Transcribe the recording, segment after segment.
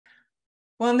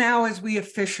Well, now as we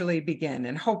officially begin,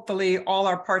 and hopefully all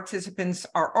our participants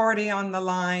are already on the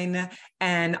line,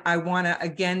 and I want to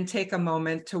again take a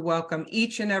moment to welcome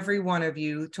each and every one of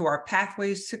you to our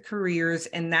Pathways to Careers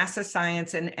in NASA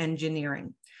Science and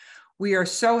Engineering. We are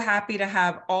so happy to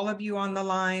have all of you on the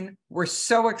line. We're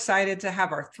so excited to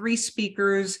have our three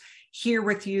speakers here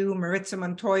with you, Maritza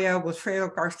Montoya,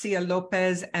 Wilfredo Garcia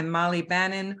López, and Molly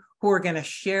Bannon, who are going to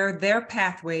share their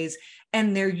pathways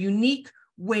and their unique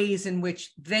ways in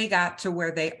which they got to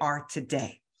where they are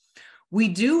today. We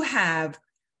do have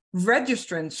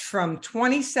registrants from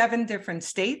 27 different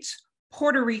states,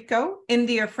 Puerto Rico,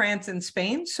 India, France, and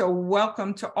Spain. So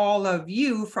welcome to all of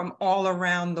you from all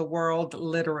around the world,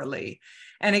 literally.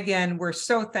 And again, we're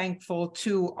so thankful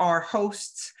to our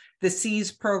hosts, the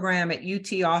SEAS program at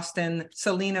UT Austin,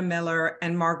 Selena Miller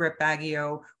and Margaret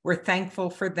Baggio. We're thankful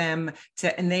for them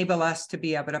to enable us to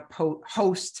be able to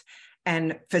host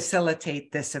and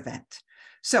facilitate this event.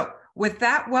 So with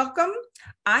that welcome,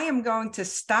 I am going to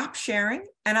stop sharing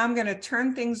and I'm going to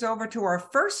turn things over to our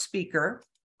first speaker,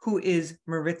 who is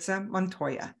Maritza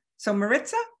Montoya. So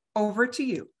Maritza, over to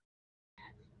you.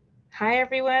 Hi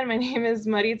everyone, my name is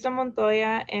Maritza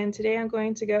Montoya, and today I'm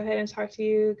going to go ahead and talk to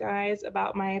you guys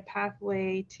about my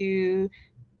pathway to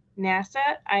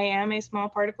NASA. I am a small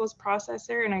particles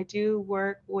processor and I do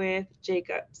work with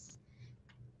Jacobs.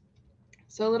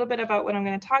 So a little bit about what I'm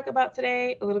going to talk about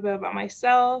today, a little bit about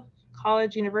myself,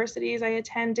 college, universities I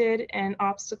attended, and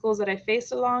obstacles that I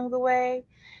faced along the way,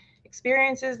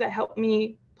 experiences that helped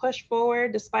me push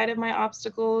forward despite of my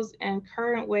obstacles, and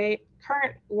current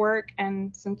work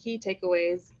and some key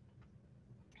takeaways.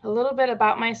 A little bit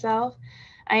about myself.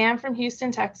 I am from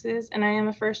Houston, Texas, and I am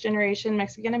a first-generation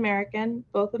Mexican American.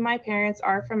 Both of my parents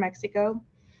are from Mexico.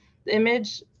 The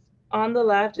image on the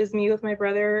left is me with my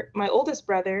brother, my oldest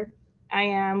brother. I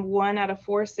am one out of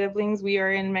 4 siblings. We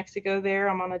are in Mexico there.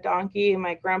 I'm on a donkey, and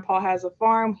my grandpa has a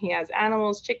farm. He has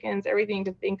animals, chickens, everything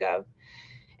to think of.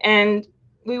 And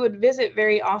we would visit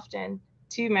very often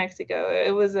to Mexico.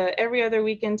 It was a every other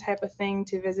weekend type of thing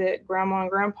to visit grandma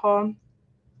and grandpa.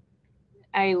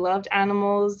 I loved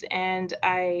animals, and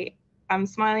I'm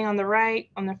smiling on the right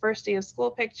on the first day of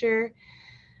school picture.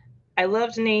 I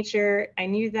loved nature. I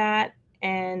knew that.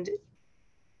 And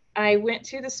I went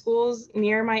to the schools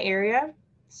near my area.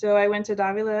 So I went to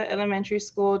Davila Elementary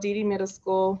School, Dede Middle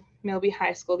School, Milby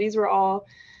High School. These were all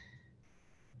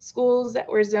schools that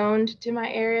were zoned to my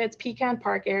area. It's Pecan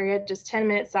Park area, just 10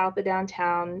 minutes south of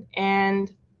downtown. And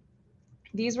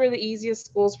these were the easiest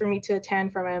schools for me to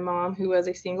attend for my mom, who was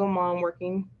a single mom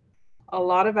working a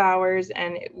lot of hours.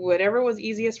 And whatever was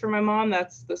easiest for my mom,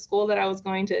 that's the school that I was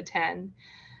going to attend.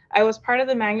 I was part of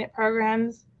the magnet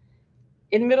programs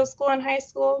in middle school and high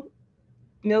school.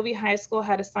 Milby High School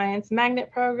had a science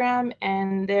magnet program,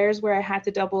 and there's where I had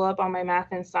to double up on my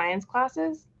math and science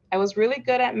classes. I was really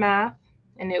good at math,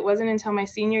 and it wasn't until my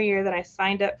senior year that I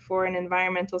signed up for an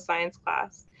environmental science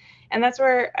class. And that's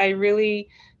where I really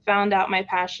found out my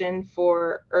passion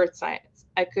for earth science.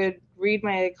 I could read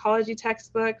my ecology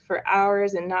textbook for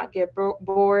hours and not get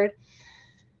bored.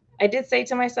 I did say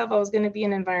to myself I was going to be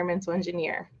an environmental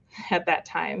engineer at that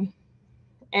time.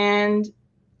 And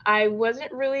I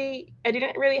didn't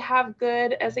really have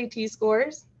good SAT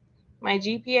scores. My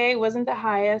GPA wasn't the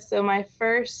highest, so my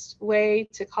first way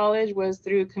to college was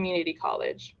through community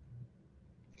college.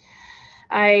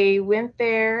 I went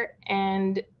there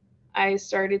and I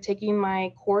started taking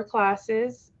my core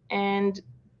classes and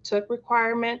took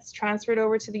requirements, transferred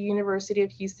over to the University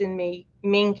of Houston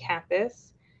main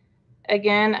campus.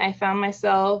 Again, I found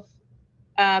myself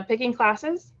picking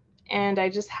classes, and I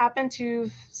just happened to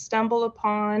stumble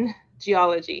upon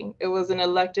geology. It was an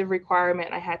elective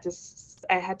requirement I had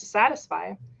to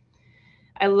satisfy.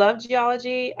 I loved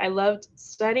geology. I loved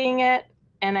studying it,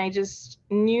 and I just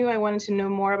knew I wanted to know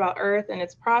more about Earth and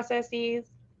its processes.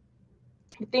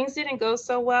 Things didn't go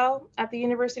so well at the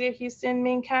University of Houston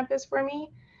main campus for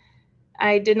me.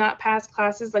 I did not pass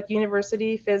classes like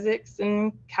university physics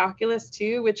and calculus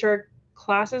 2, which are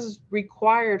classes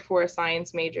required for a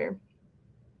science major,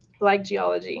 like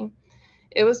geology.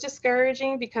 It was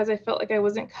discouraging because I felt like I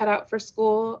wasn't cut out for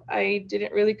school. I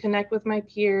didn't really connect with my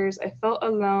peers. I felt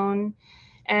alone,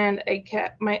 and I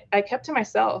kept to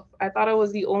myself. I thought I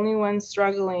was the only one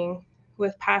struggling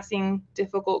with passing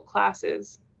difficult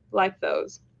classes like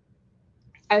those.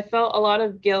 I felt a lot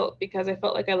of guilt because I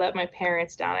felt like I let my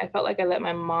parents down. I felt like I let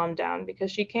my mom down because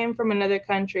she came from another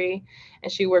country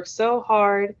and she worked so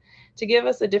hard to give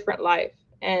us a different life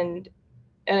and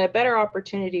a better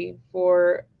opportunity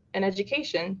for an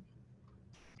education.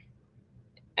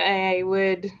 I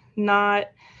would not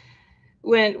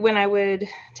when I would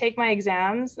take my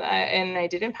exams and I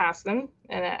didn't pass them,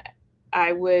 and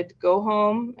I would go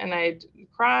home and I'd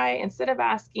cry instead of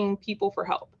asking people for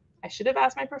help. I should have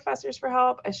asked my professors for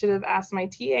help. I should have asked my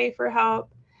TA for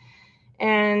help.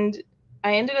 And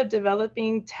I ended up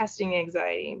developing testing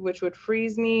anxiety, which would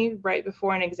freeze me right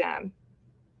before an exam.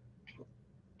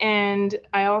 And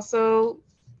I also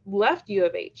left U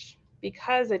of H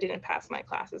because I didn't pass my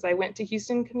classes. I went to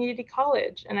Houston Community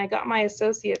College and I got my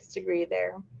associate's degree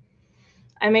there.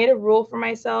 I made a rule for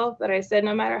myself that I said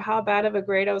no matter how bad of a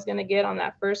grade I was going to get on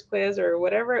that first quiz or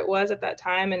whatever it was at that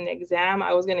time in the exam,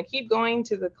 I was going to keep going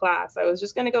to the class. I was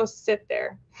just going to go sit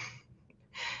there.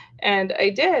 And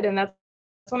I did. And that's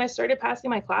when I started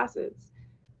passing my classes.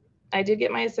 I did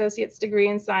get my associate's degree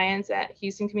in science at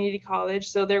Houston Community College.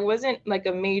 So there wasn't like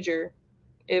a major.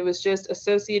 It was just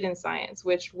associate in science,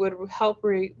 which would help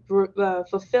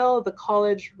fulfill the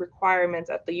college requirements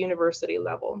at the university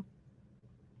level.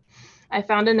 I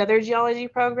found another geology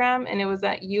program, and it was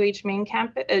at UH main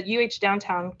campus, UH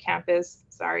downtown campus,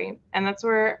 sorry. And that's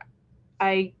where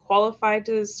I qualified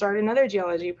to start another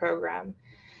geology program.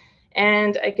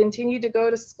 And I continued to go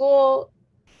to school,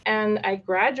 and I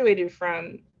graduated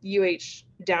from UH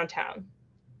downtown.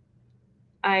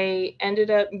 I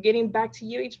ended up getting back to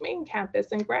UH main campus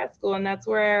in grad school, and that's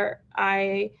where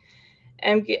I'm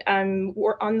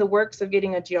on the works of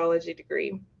getting a geology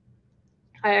degree.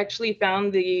 I actually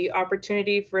found the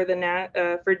opportunity for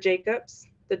for Jacobs,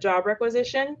 the job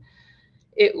requisition.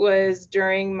 It was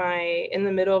in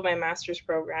the middle of my master's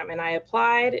program, and I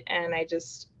applied, and I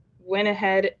just went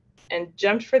ahead and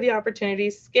jumped for the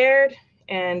opportunity, scared,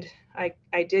 and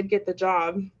I did get the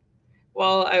job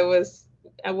while I was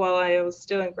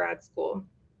still in grad school.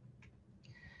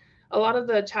 A lot of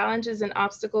the challenges and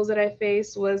obstacles that I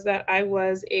faced was that I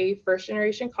was a first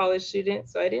generation college student,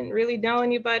 so I didn't really know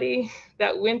anybody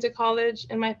that went to college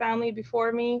in my family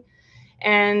before me.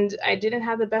 And I didn't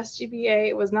have the best GPA.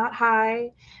 It was not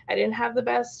high. I didn't have the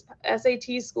best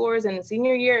SAT scores. And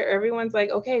senior year, everyone's like,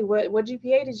 okay, what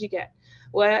GPA did you get?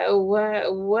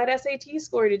 What SAT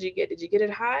score did you get? Did you get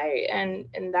it high? And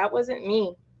that wasn't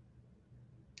me.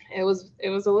 It was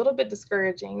a little bit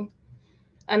discouraging.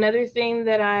 Another thing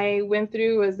that I went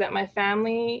through was that my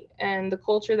family and the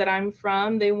culture that I'm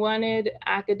from, they wanted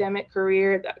academic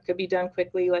career that could be done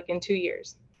quickly, like in 2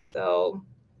 years. So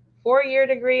 4-year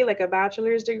degree, like a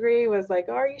bachelor's degree, was like,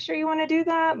 oh, are you sure you want to do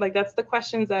that? Like, that's the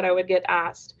questions that I would get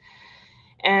asked.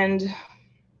 And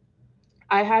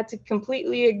I had to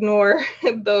completely ignore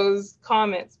those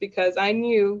comments because I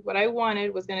knew what I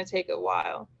wanted was going to take a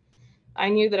while. I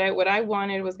knew that what I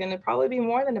wanted was going to probably be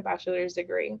more than a bachelor's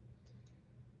degree.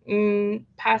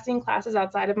 Passing classes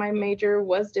outside of my major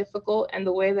was difficult, and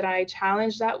the way that I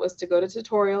challenged that was to go to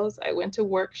tutorials. I went to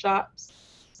workshops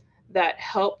that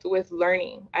helped with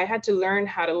learning. I had to learn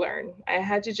how to learn. I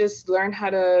had to just learn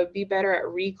how to be better at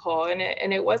recall. And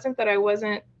it wasn't that I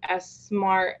wasn't as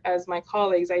smart as my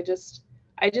colleagues. I just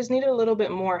needed a little bit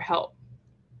more help.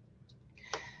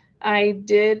 I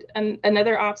did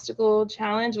another obstacle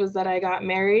challenge was that I got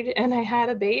married and I had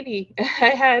a baby. I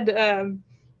had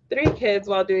 3 kids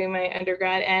while doing my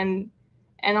undergrad, and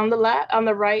on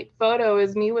the right photo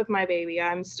is me with my baby.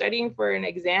 I'm studying for an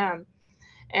exam,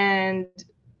 and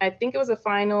I think it was a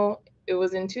final. It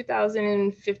was in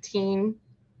 2015,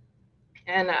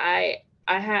 and I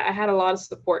had a lot of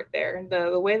support there.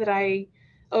 The way that I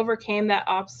overcame that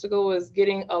obstacle was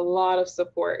getting a lot of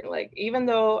support. Like, even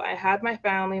though I had my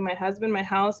family, my husband, my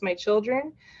house, my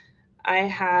children, I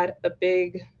had a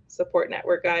big support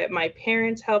network. My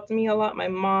parents helped me a lot. My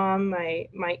mom,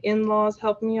 my in-laws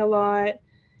helped me a lot,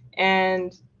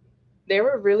 and they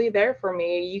were really there for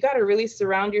me. You got to really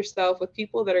surround yourself with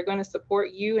people that are going to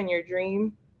support you in your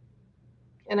dream.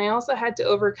 And I also had to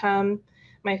overcome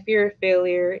my fear of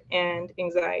failure and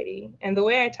anxiety. And the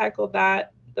way I tackled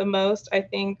that the most, I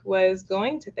think, was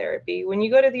going to therapy. When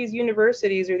you go to these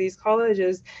universities or these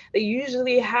colleges, they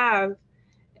usually have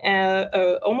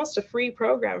almost a free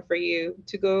program for you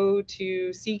to go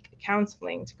to seek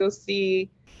counseling, to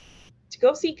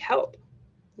go seek help.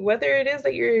 Whether it is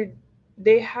that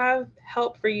they have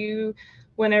help for you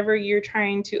whenever you're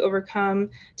trying to overcome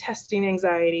testing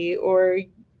anxiety or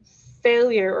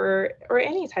failure or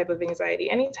any type of anxiety,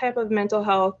 any type of mental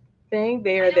health thing,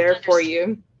 they are there for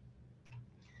you.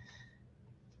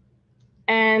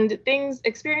 And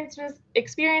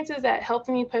experiences that helped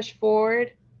me push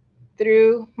forward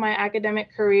through my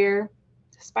academic career.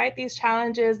 Despite these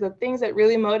challenges, the things that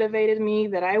really motivated me,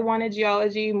 that I wanted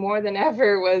geology more than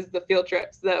ever, was the field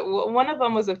trips. One of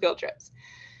them was the field trips.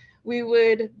 We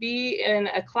would be in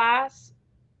a class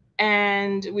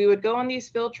And we would go on these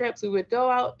field trips. We would go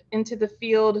out into the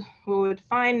field. We would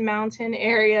find mountain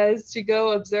areas to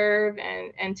go observe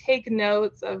and take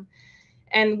notes of.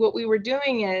 And what we were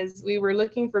doing is we were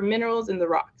looking for minerals in the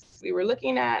rocks. We were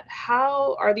looking at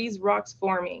how are these rocks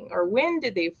forming, or when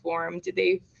did they form? Did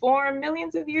they form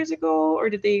millions of years ago, or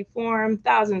did they form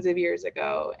thousands of years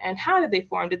ago? And how did they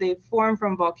form? Did they form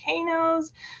from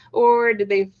volcanoes, or did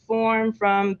they form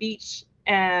from beach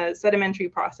sedimentary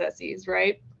processes,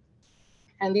 right?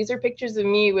 And these are pictures of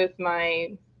me with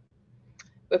my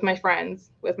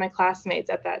friends, with my classmates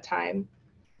at that time.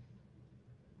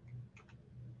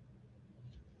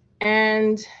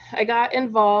 And I got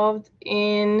involved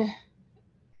in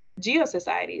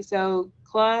Geosociety. So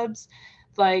clubs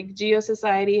like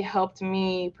Geosociety helped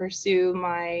me pursue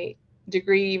my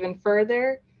degree even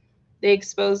further. They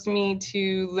exposed me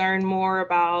to learn more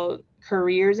about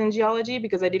careers in geology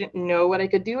because I didn't know what I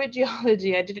could do with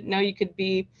geology. I didn't know you could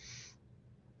be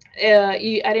I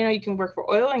didn't know you can work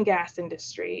for oil and gas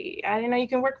industry. I didn't know you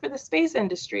can work for the space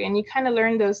industry. And you kind of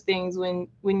learn those things when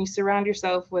you surround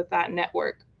yourself with that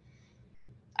network.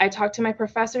 I talked to my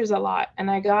professors a lot, and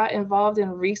I got involved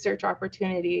in research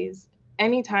opportunities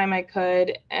anytime I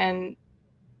could. And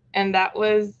that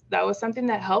was something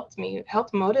that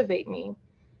helped motivate me.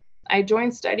 I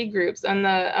joined study groups. On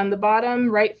the bottom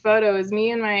right photo is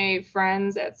me and my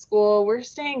friends at school. We're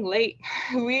staying late.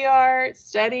 We are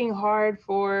studying hard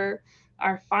for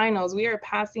our finals. We are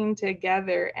passing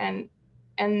together, and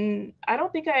I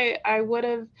don't think I would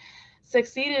have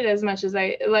succeeded as much as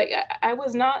I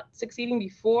was not succeeding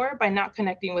before by not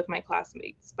connecting with my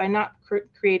classmates, by not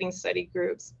creating study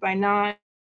groups, by not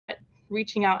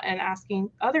reaching out and asking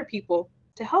other people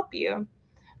to help you.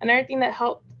 Another thing that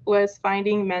helped was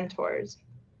finding mentors.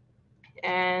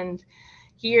 And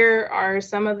here are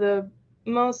some of the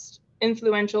most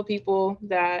influential people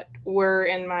that were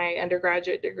in my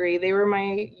undergraduate degree. They were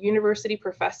my university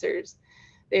professors.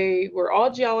 They were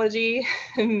all geology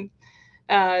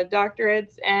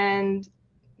doctorates, and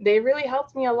they really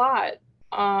helped me a lot.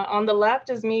 On the left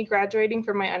is me graduating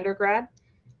from my undergrad.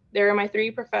 There are my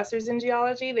 3 professors in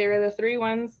geology. They were the 3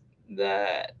 ones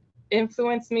that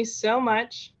influenced me so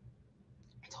much,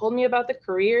 told me about the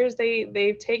careers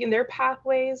they've taken, their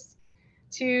pathways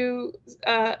to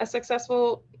a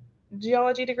successful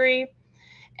geology degree.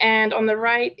 And on the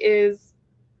right is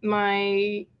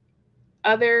my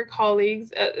other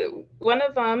colleagues. One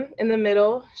of them in the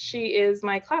middle, she is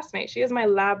my classmate. She is my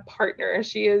lab partner.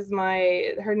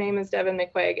 Her name is Devin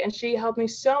McQuaig, and she helped me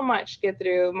so much get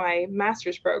through my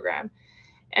master's program.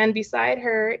 And beside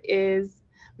her is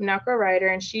Minako Ryder,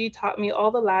 and she taught me all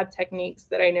the lab techniques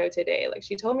that I know today. Like,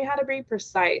 she told me how to be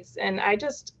precise, and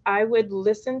I would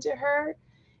listen to her,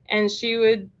 and she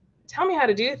would tell me how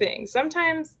to do things.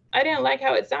 Sometimes I didn't like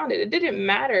how it sounded. It didn't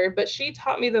matter, but she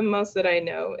taught me the most that I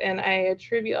know, and I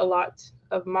attribute a lot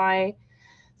of my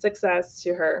success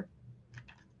to her.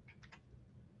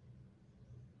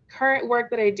 Current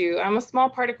work that I do, I'm a small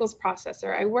particles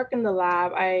processor. I work in the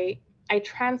lab. I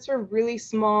transfer really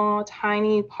small,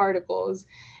 tiny particles,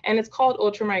 and it's called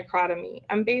ultramicrotomy.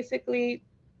 I'm basically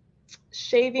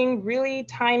shaving really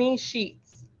tiny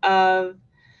sheets of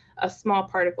a small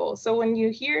particle. So when you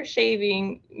hear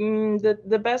shaving,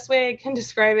 the best way I can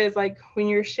describe it is like when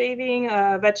you're shaving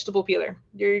a vegetable peeler.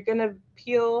 You're gonna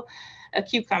peel a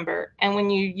cucumber, and when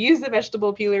you use the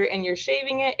vegetable peeler and you're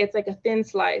shaving it, it's like a thin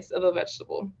slice of a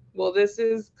vegetable. Well, this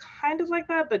is kind of like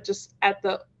that, but just at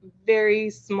the very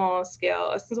small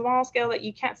scale, a small scale that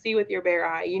you can't see with your bare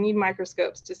eye. You need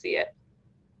microscopes to see it.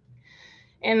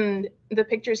 And the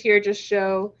pictures here just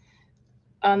show,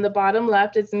 on the bottom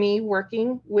left is me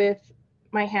working with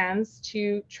my hands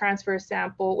to transfer a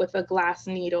sample with a glass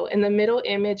needle. In the middle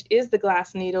image is the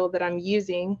glass needle that I'm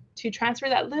using to transfer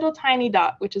that little tiny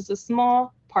dot, which is a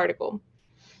small particle.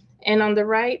 And on the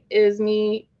right is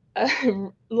me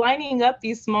lining up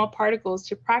these small particles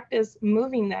to practice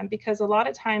moving them, because a lot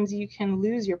of times you can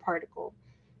lose your particle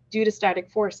due to static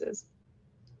forces.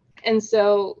 And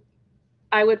so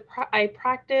I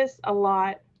practice a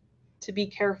lot to be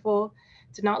careful,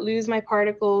 to not lose my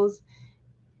particles,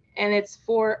 and it's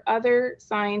for other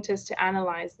scientists to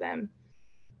analyze them.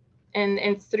 And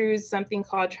it's through something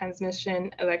called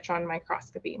transmission electron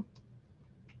microscopy.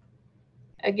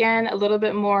 Again, a little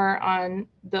bit more on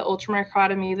the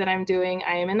ultramicrotomy that I'm doing.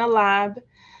 I am in a lab.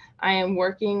 I am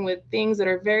working with things that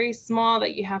are very small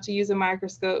that you have to use a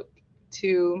microscope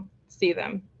to see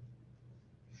them.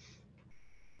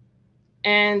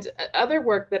 And other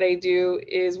work that I do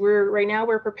is right now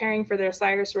we're preparing for the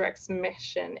OSIRIS-REx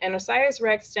mission. And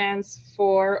OSIRIS-REx stands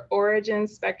for Origin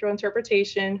Spectral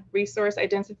Interpretation, Resource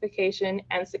Identification,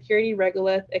 and Security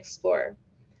Regolith Explorer.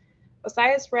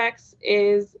 OSIRIS-REx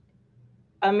is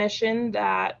a mission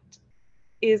that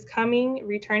is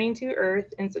returning to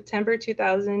Earth in September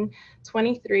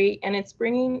 2023, and it's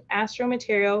bringing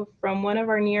astromaterial from one of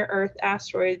our near-Earth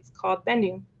asteroids called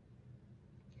Bennu.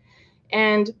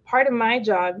 And part of my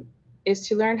job is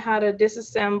to learn how to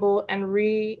disassemble and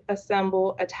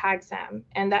reassemble a tagsam.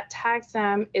 And that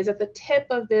tagsam is at the tip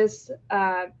of this,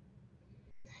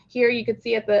 here you could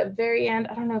see at the very end,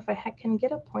 I don't know if I can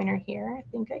get a pointer here, I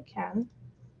think I can.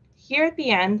 Here at the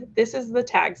end, this is the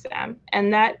tagsam,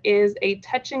 and that is a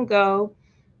touch and go,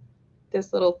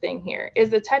 this little thing here, is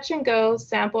the touch and go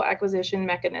sample acquisition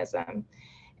mechanism.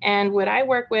 And what I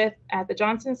work with at the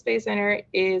Johnson Space Center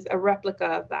is a replica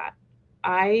of that.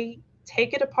 I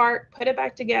take it apart, put it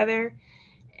back together,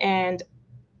 and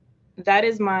that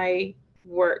is my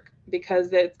work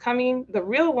because it's coming, the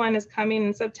real one is coming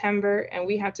in September and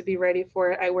we have to be ready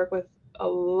for it. I work with a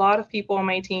lot of people on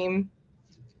my team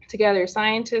together,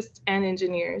 scientists and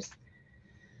engineers.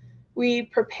 We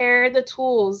prepare the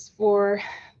tools for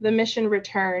the mission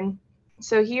return.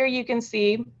 So here you can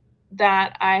see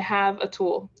that I have a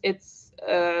tool. It's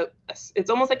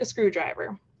almost like a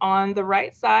screwdriver. On the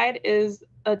right side is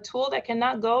a tool that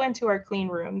cannot go into our clean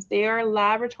rooms. They are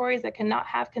laboratories that cannot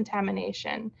have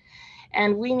contamination.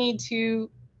 And we need to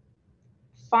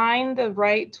find the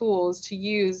right tools to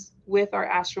use with our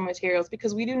astromaterials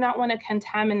because we do not want to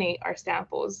contaminate our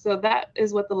samples. So that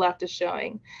is what the left is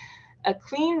showing. A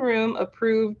clean room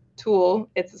approved tool.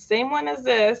 It's the same one as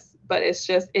this, but it's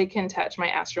just, it can touch my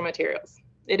astromaterials.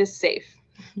 It is safe.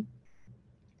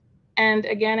 And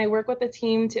again, I work with a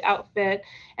team to outfit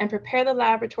and prepare the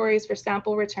laboratories for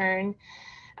sample return.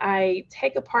 I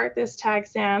take apart this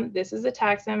tagsam. This is a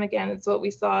tagsam, again, it's what we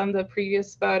saw in the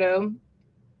previous photo.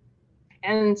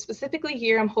 And specifically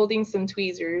here, I'm holding some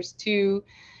tweezers to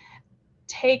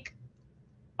take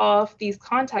off these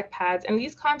contact pads. And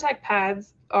these contact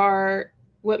pads are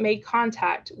what made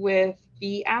contact with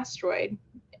the asteroid.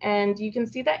 And you can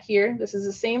see that here. This is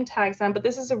the same tagsam, but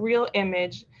this is a real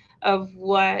image of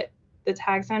what the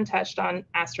tagsam touched on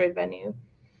asteroid Bennu.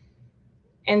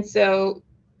 And so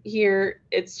here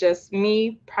it's just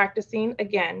me practicing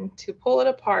again to pull it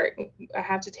apart. I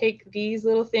have to take these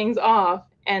little things off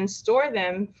and store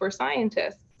them for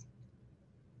scientists.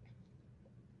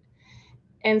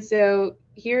 And so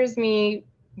here's me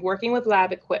working with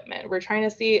lab equipment. We're trying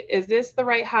to see, is this the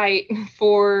right height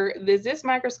for, is this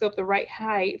microscope the right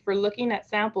height for looking at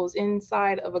samples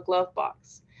inside of a glove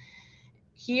box?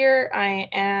 Here I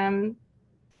am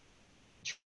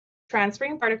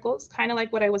transferring particles, kind of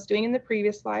like what I was doing in the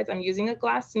previous slides. I'm using a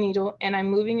glass needle and I'm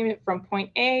moving it from point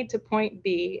A to point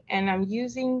B. And I'm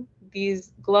using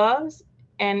these gloves.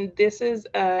 And this is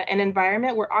an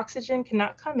environment where oxygen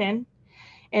cannot come in.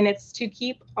 And it's to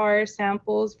keep our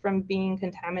samples from being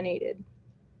contaminated.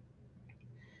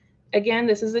 Again,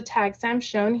 this is a tagsam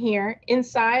shown here.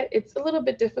 Inside, it's a little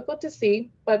bit difficult to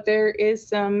see, but there is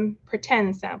some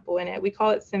pretend sample in it. We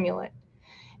call it simulant.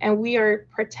 And we are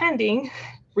pretending,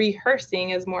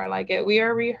 rehearsing is more like it. We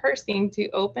are rehearsing to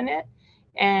open it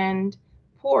and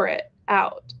pour it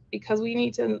out because we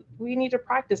need to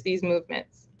practice these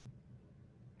movements.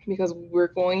 Because we're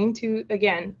going to,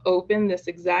 again, open this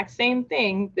exact same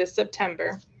thing this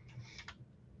September.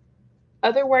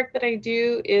 Other work that I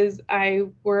do is I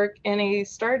work in a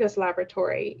Stardust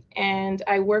laboratory and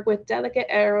I work with delicate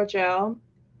aerogel.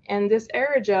 And this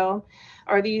aerogel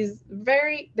are these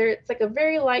it's like a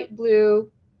very light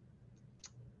blue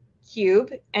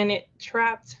cube and it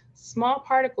trapped small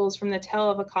particles from the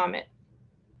tail of a comet.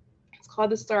 It's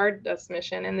called the Stardust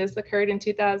mission and this occurred in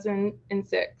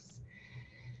 2006.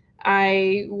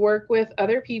 I work with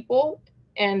other people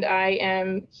and I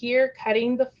am here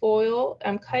cutting the foil.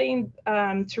 I'm cutting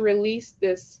to release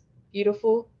this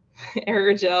beautiful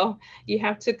aerogel. You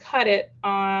have to cut it,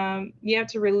 you have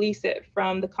to release it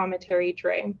from the cometary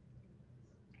tray.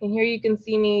 And here you can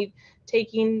see me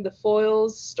taking the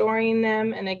foils, storing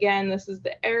them. And again, this is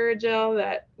the aerogel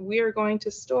that we are going to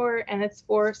store and it's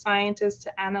for scientists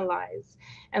to analyze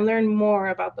and learn more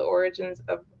about the origins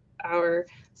of our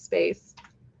space.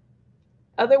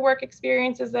 Other work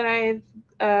experiences that I've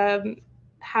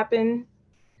happened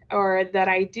or that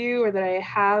I do or that I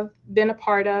have been a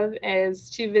part of is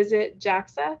to visit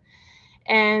JAXA.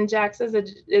 And JAXA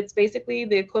it's basically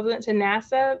the equivalent to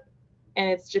NASA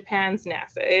and it's Japan's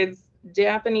NASA. It's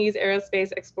Japanese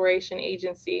Aerospace Exploration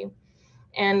Agency.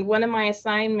 And one of my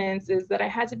assignments is that I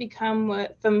had to become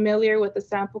familiar with the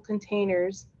sample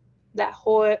containers that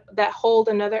hold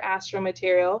another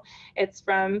astromaterial. It's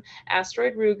from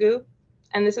asteroid Ryugu.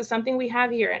 And this is something we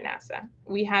have here at NASA.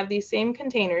 We have these same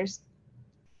containers.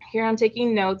 Here I'm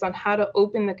taking notes on how to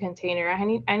open the container.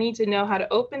 I need to know how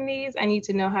to open these. I need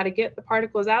to know how to get the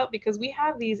particles out, because we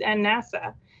have these at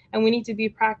NASA and we need to be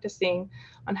practicing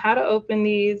on how to open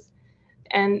these.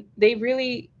 And they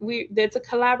really, it's a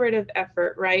collaborative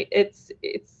effort, right? It's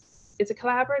a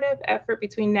collaborative effort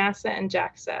between NASA and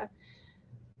JAXA.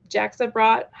 JAXA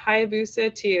brought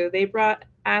Hayabusa 2. They brought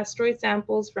asteroid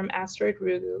samples from asteroid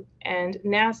Ryugu, and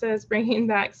NASA is bringing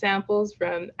back samples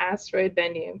from asteroid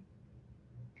Bennu.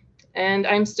 And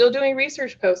I'm still doing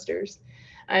research posters.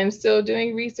 I'm still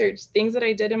doing research, things that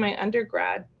I did in my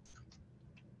undergrad.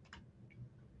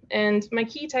 And my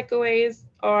key takeaways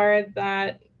are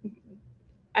that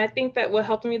I think that what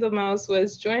helped me the most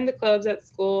was join the clubs at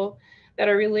school that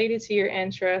are related to your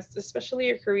interests, especially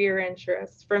your career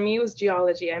interests. For me, it was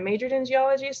geology. I majored in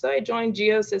geology, so I joined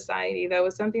Geo Society. That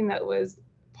was something that was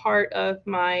part of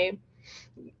my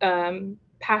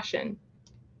passion.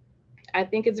 I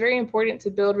think it's very important to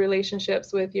build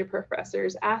relationships with your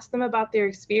professors. Ask them about their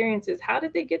experiences. How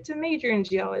did they get to major in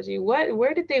geology?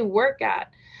 Where did they work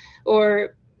at?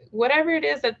 Or whatever it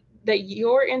is that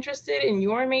you're interested in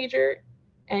your major,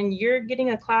 and you're getting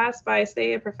a class by,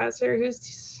 say, a professor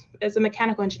who's as a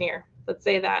mechanical engineer, let's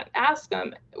say that. Ask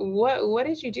them, what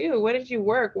did you do? What did you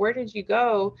work? Where did you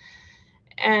go?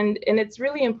 And it's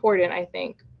really important, I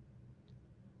think.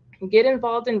 Get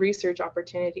involved in research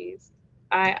opportunities.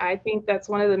 I think that's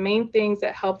one of the main things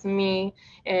that helped me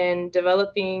in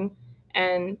developing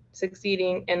and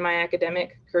succeeding in my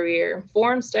academic career.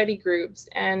 Form study groups,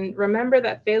 and remember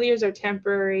that failures are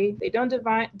temporary. They don't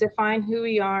define who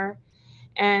we are,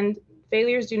 and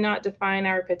failures do not define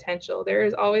our potential. There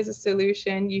is always a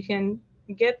solution. You can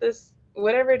get this,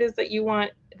 whatever it is that you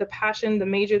want, the passion, the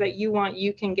major that you want,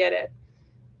 you can get it.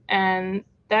 And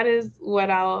that is what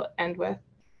I'll end with.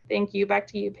 Thank you. Back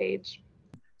to you, Paige.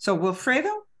 So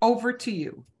Wilfredo, over to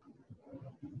you.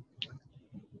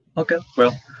 Okay,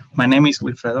 well, my name is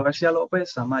Wilfredo Garcia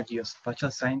López. I'm a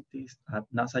geospatial scientist at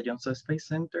NASA Johnson Space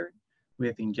Center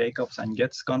within Jacobs and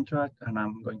Jets contract, and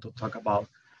I'm going to talk about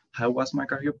how was my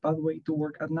career pathway to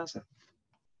work at NASA.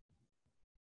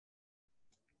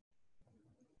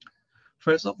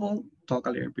 First of all, talk a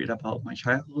little bit about my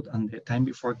childhood and the time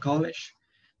before college.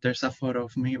 There's a photo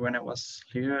of me when I was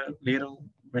little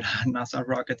with a NASA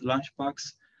rocket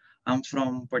lunchbox. I'm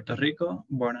from Puerto Rico,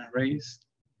 born and raised.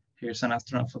 Here's an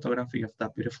astronaut photography of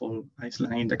that beautiful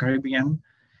island in the Caribbean.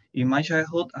 In my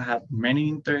childhood, I had many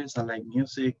interests. I like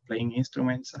music, playing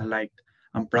instruments. I liked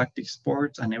and practiced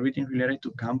sports and everything related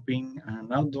to camping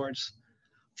and outdoors.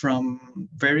 From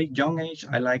very young age,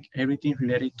 I liked everything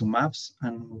related to maps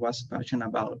and was passionate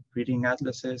about reading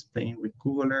atlases, playing with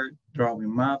Google Earth,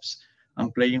 drawing maps,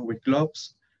 and playing with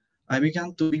globes. I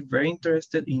began to be very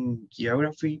interested in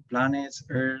geography, planets,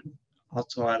 Earth,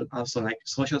 also like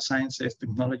social sciences,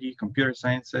 technology, computer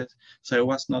sciences. So it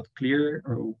was not clear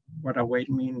or what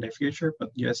awaited me in the future,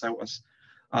 but yes, I was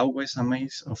always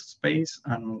amazed of space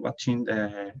and watching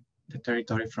the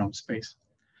territory from space.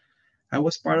 I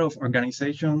was part of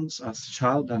organizations as a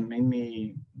child that made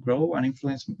me grow and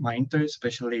influence my interest,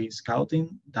 especially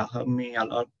scouting, that helped me a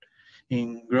lot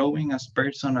in growing as a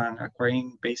person and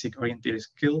acquiring basic oriented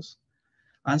skills.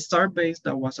 And Starbase,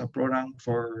 that was a program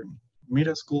for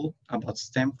middle school about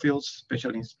STEM fields,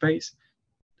 especially in space.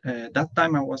 That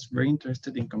time I was very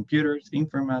interested in computers,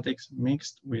 informatics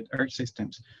mixed with Earth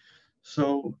systems.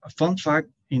 So a fun fact,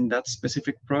 in that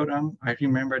specific program, I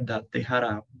remember that they had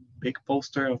a big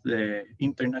poster of the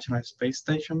International Space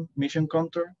Station mission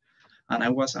contour, and I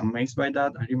was amazed by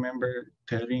that. I remember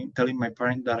telling my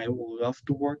parents that I would love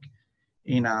to work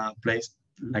in a place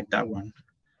like that one.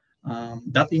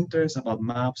 That interest about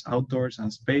maps, outdoors,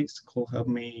 and space could help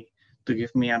me to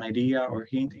give me an idea or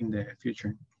hint in the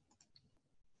future.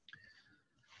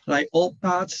 Like all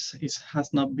paths, it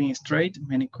has not been straight,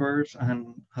 many curves,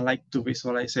 and I like to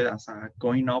visualize it as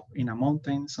going up in a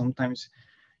mountain. Sometimes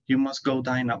you must go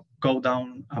down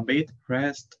a bit,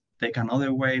 rest, take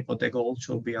another way, but the goal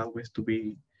should be always to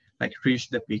be like reach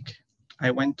the peak. I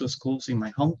went to schools in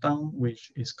my hometown,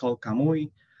 which is called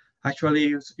Kamui.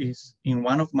 Actually, is in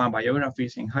one of my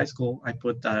biographies in high school, I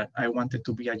put that I wanted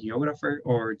to be a geographer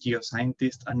or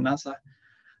geoscientist at NASA.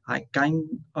 I kind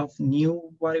of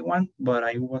knew what I want, but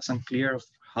I wasn't clear of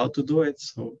how to do it.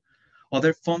 So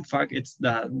other fun fact is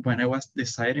that when I was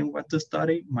deciding what to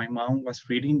study, my mom was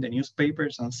reading the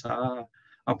newspapers and saw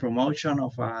a promotion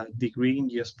of a degree in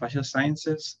geospatial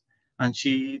sciences. And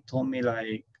she told me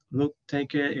like, look,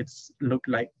 take it. It's look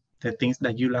like the things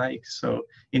that you like. So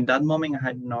in that moment, I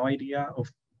had no idea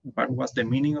of what was the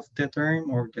meaning of the term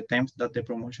or the terms that the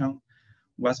promotion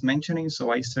was mentioning.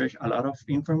 So I searched a lot of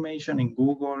information in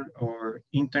Google or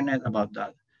internet about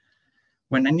that.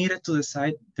 When I needed to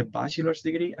decide the bachelor's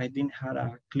degree, I didn't have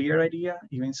a clear idea,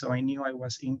 even so I knew I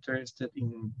was interested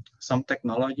in some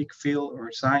technologic field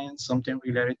or science, something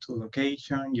related to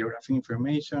location, geographic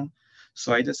information.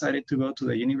 So I decided to go to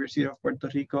the University of Puerto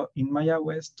Rico in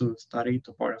Mayagüez to study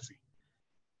topography.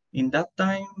 In that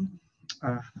time,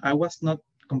 I was not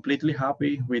completely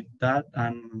happy with that,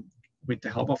 and with the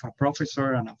help of a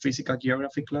professor and a physical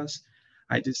geography class,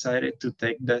 I decided to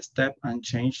take the step and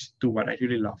change to what I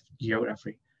really love,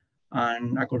 geography,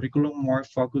 and a curriculum more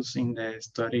focused in the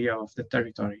study of the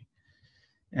territory.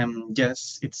 And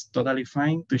yes, it's totally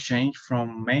fine to change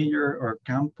from major or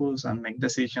campus and make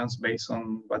decisions based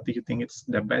on what do you think is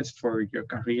the best for your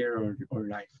career or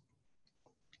life.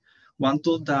 One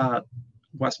tool that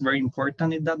was very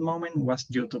important in that moment was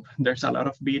YouTube. There's a lot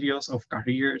of videos of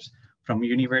careers from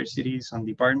universities and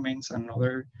departments and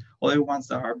other ones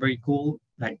that are very cool,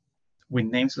 like with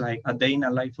names like A Day in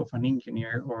a Life of an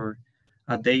Engineer or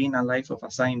A Day in a Life of a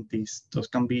Scientist. Those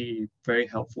can be very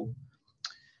helpful.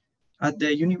 At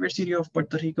the University of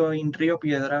Puerto Rico in Rio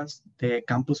Piedras, the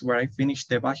campus where I finished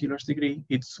the bachelor's degree,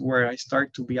 it's where I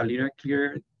start to be a little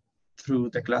clearer through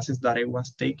the classes that I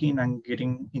was taking and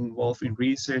getting involved in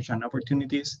research and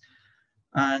opportunities.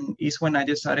 And it's when I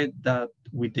decided that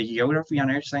with the geography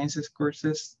and earth sciences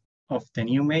courses of the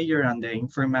new major and the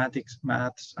informatics,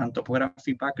 maths, and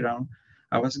topography background,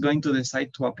 I was going to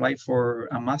decide to apply for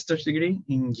a master's degree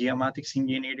in geomatics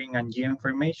engineering and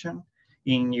geoinformation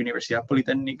in Universidad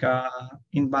Politécnica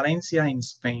in Valencia in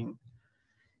Spain.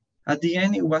 At the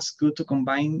end, it was good to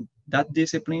combine that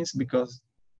disciplines because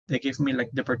they gave me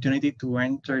like the opportunity to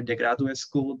enter the graduate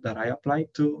school that I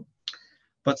applied to.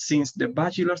 But since the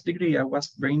bachelor's degree, I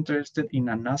was very interested in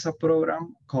a NASA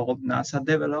program called NASA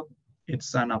Develop.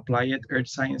 It's an applied earth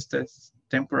sciences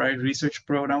temporary research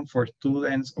program for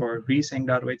students or recent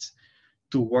graduates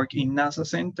to work in NASA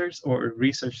centers or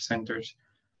research centers.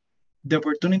 The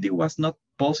opportunity was not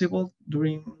possible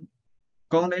during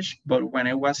college, but when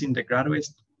I was in the graduate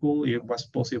school, it was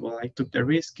possible. I took the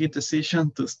risky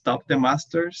decision to stop the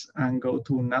master's and go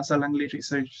to NASA Langley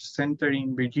Research Center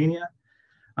in Virginia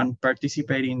and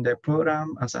participate in the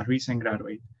program as a recent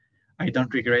graduate. I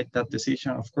don't regret that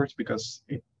decision, of course, because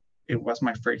it was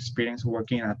my first experience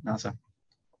working at NASA.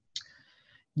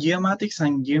 Geomatics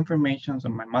and geoinformation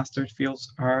on my master's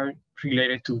fields are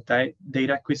related to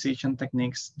data acquisition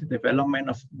techniques, the development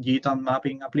of digital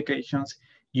mapping applications,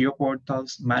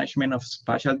 geoportals, management of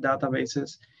spatial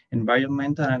databases,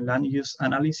 environmental and land use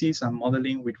analysis and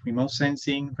modeling with remote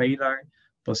sensing, radar,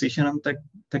 position and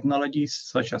technologies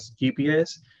such as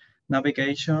GPS,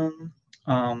 navigation,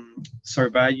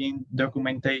 surveying,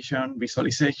 documentation,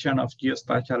 visualization of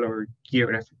geospatial or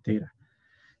geographic data.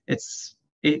 It's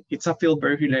a field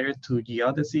very related to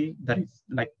geodesy, that is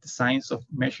like the science of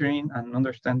measuring and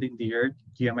understanding the Earth's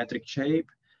geometric shape,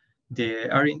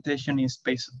 the orientation in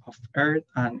space of Earth,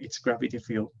 and its gravity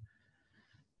field.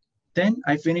 Then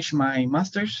I finished my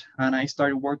master's and I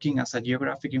started working as a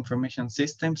geographic information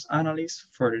systems analyst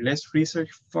for less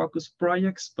research-focused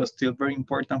projects, but still very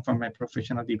important for my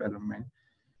professional development.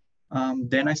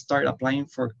 Then I started applying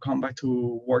for come back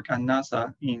to work at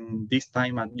NASA, in this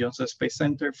time at Johnson Space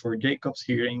Center for Jacobs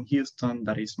here in Houston.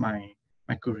 That is my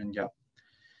current job.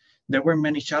 There were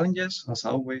many challenges, as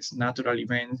always: natural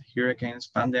events, hurricanes,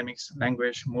 pandemics,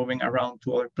 language, moving around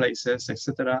to other places,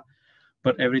 etc.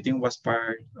 But everything was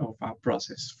part of a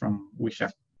process from which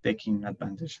I've taken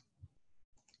advantage.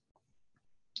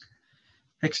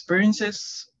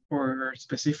 Experiences or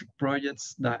specific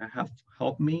projects that have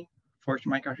helped me forge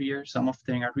my career. Some of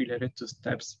them are related to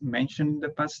steps mentioned in the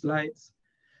past slides.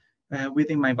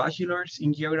 Within my bachelor's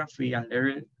in geography and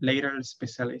later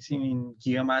specializing in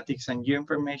geomatics and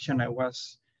geoinformation, I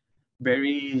was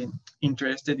very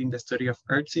interested in the study of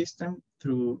Earth system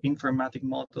through informatic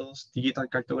models, digital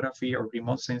cartography, or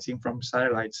remote sensing from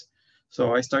satellites.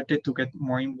 So I started to get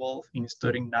more involved in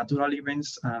studying natural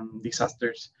events and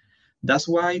disasters. That's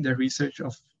why the research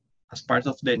as part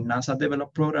of the NASA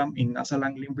Develop program in NASA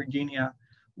Langley, Virginia,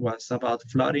 was about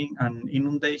flooding and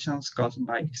inundations caused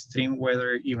by extreme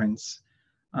weather events.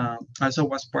 Also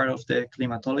was part of the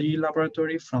climatology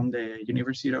laboratory from the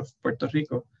University of Puerto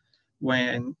Rico,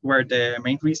 where the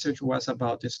main research was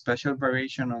about the spatial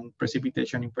variation on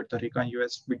precipitation in Puerto Rico and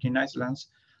US Virgin Islands,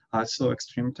 also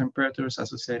extreme temperatures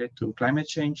associated to climate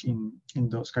change in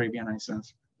those Caribbean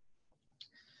islands.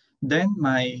 Then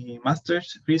my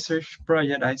master's research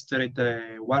project, I studied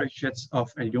the watersheds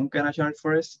of El Yunque National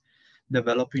Forest,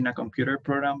 developing a computer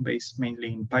program based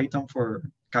mainly in Python for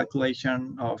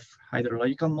calculation of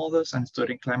hydrological models and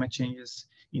studying climate changes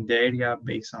in the area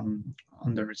based on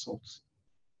the results.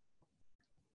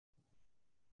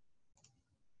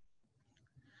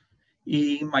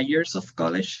 In my years of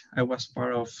college, I was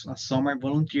part of a summer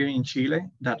volunteer in Chile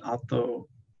that, although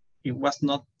it was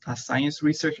not a science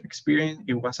research experience,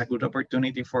 it was a good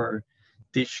opportunity for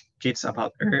teach kids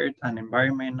about Earth and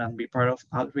environment and be part of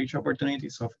outreach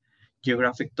opportunities of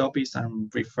geographic topics and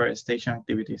reforestation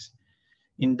activities.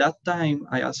 In that time,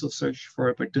 I also searched for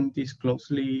opportunities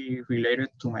closely related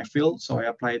to my field. So I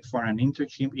applied for an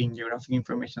internship in geographic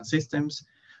information systems,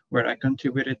 where I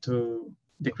contributed to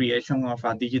the creation of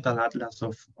a digital atlas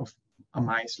of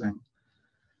my island.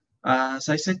 As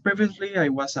I said previously, I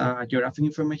was a geographic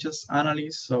information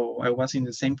analyst, so I was in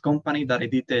the same company that I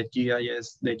did the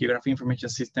GIS, the Geographic Information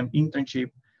System internship,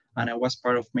 and I was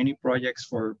part of many projects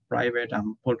for private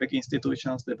and public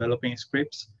institutions developing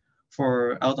scripts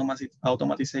for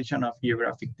automatization of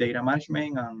geographic data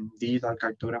management and digital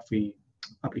cartography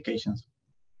applications.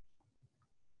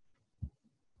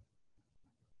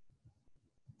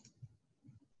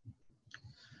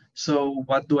 So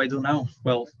what do I do now?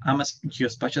 Well, I'm a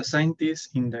geospatial scientist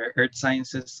in the Earth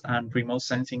Sciences and Remote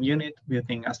Sensing Unit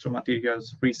within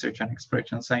Astromaterials Research and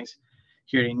Exploration Science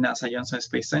here in NASA Johnson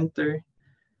Space Center.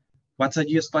 What's a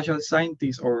geospatial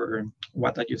scientist, or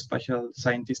what a geospatial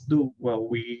scientist do? Well,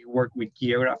 we work with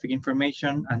geographic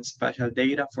information and spatial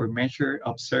data for measure,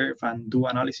 observe, and do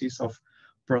analysis of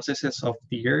processes of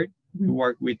the Earth. We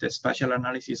work with the spatial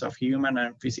analysis of human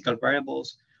and physical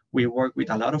variables. We work with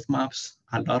a lot of maps,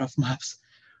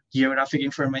 geographic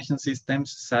information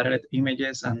systems, satellite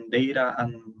images and data,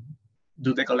 and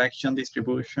do the collection,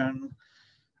 distribution,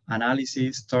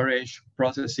 analysis, storage,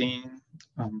 processing,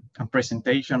 and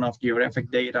presentation of geographic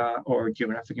data or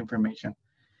geographic information.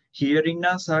 Here in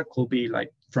NASA could be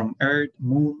like from Earth,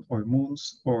 Moon, or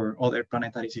moons, or other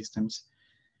planetary systems.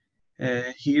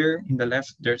 Here in the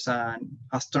left, there's an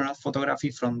astronaut photography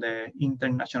from the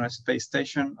International Space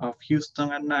Station of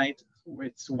Houston at night,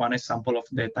 with one example of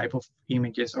the type of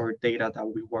images or data that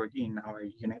we work in our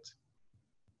unit.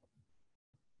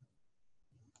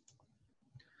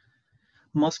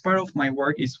 Most part of my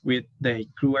work is with the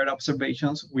crew Earth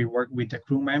observations. We work with the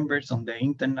crew members on the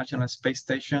International Space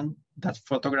Station that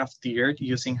photograph the Earth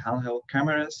using handheld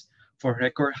cameras for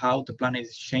record how the planet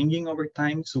is changing over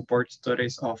time, support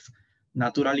studies of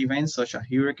natural events such as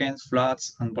hurricanes,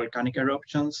 floods, and volcanic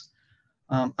eruptions.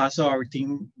 Also, our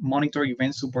team monitor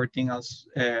events supporting us,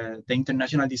 the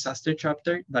International Disaster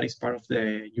Chapter that is part of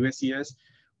the USCS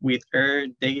with Earth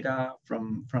data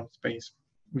from space.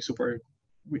 We support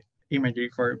with imagery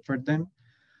for them.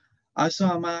 Also,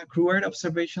 I'm a crew Earth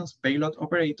observations payload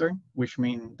operator, which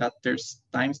means that there's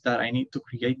times that I need to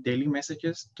create daily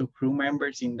messages to crew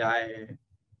members in the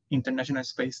International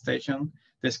Space Station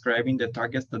describing the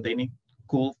targets that they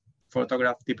could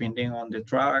photograph depending on the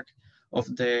track of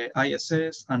the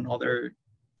ISS and other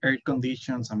Earth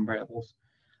conditions and variables.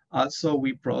 Also,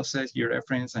 we process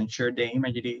georeference and share the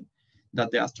imagery that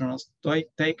the astronauts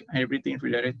take, everything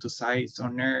related to sites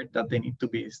on Earth that they need to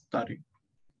be studied.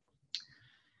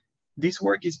 This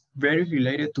work is very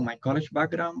related to my college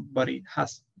background, but it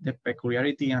has the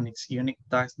peculiarity and its unique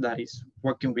task that is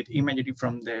working with imagery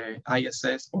from the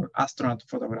ISS or astronaut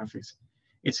photographies.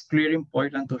 It's clearly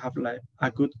important to have like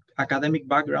a good academic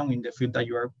background in the field that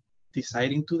you are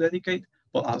deciding to dedicate,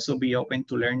 but also be open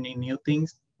to learning new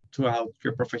things throughout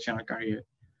your professional career.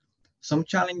 Some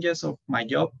challenges of my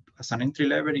job as an entry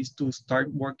level is to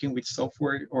start working with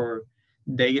software or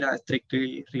data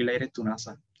strictly related to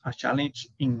NASA. A challenge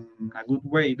in a good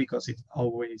way because it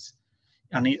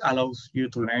allows you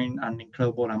to learn an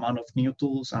incredible amount of new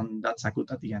tools, and that's a good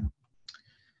at the end.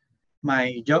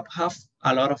 My job has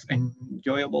a lot of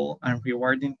enjoyable and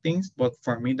rewarding things, but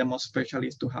for me, the most special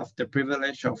is to have the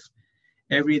privilege of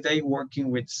every day working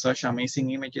with such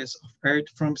amazing images of Earth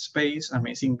from space,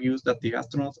 amazing views that the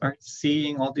astronauts are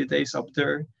seeing all the days up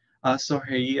there. Also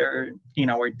here in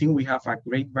our team, we have a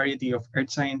great variety of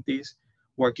Earth scientists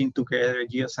working together,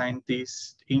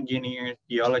 geoscientists, engineers,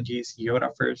 geologists,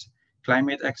 geographers,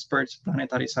 climate experts,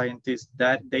 planetary scientists,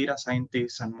 data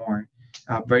scientists, and more.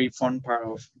 A very fun part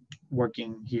of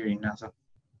working here in NASA.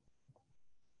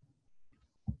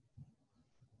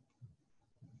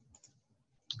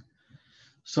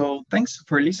 So thanks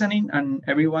for listening, and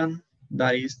everyone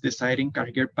that is deciding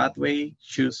career pathway,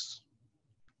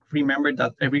 remember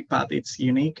that every path is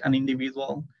unique and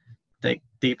individual. Take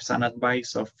tips and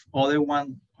advice of other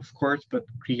one, of course, but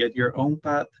create your own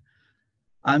path.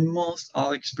 Almost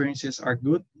all experiences are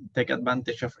good. Take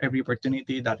advantage of every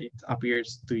opportunity that it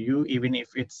appears to you, even if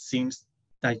it seems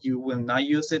that you will not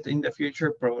use it in the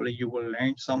future. Probably you will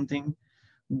learn something.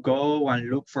 Go and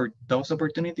look for those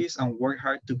opportunities and work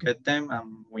hard to get them.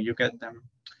 And when you get them,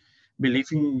 believe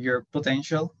in your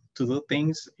potential to do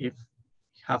things. If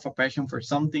you have a passion for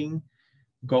something,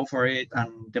 go for it.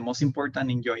 And the most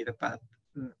important, enjoy the path.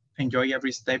 Enjoy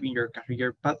every step in your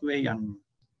career pathway and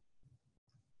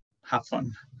have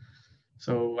fun.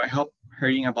 So I hope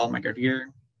hearing about my career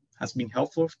has been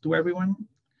helpful to everyone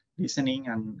listening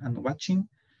and watching.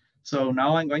 So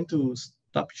now I'm going to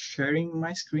stop sharing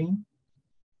my screen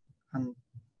and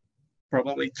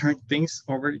probably turn things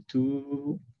over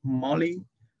to Molly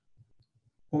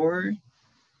or,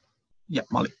 yeah,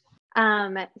 Molly.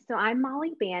 So I'm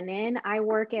Molly Bannon. I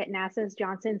work at NASA's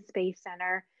Johnson Space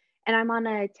Center, and I'm on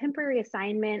a temporary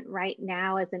assignment right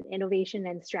now as an innovation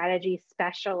and strategy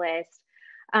specialist.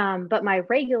 But my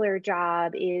regular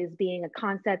job is being a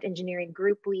concept engineering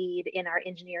group lead in our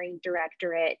engineering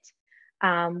directorate,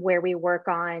 where we work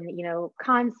on,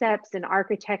 concepts and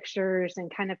architectures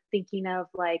and kind of thinking of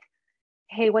like,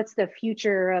 hey, what's the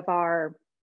future of our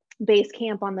base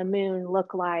camp on the moon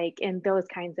look like, and those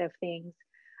kinds of things.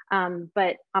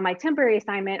 But on my temporary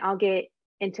assignment, I'll get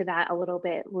into that a little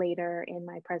bit later in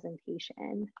my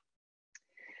presentation.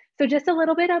 So just a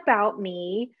little bit about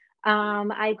me.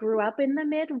 I grew up in the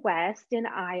Midwest in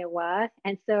Iowa.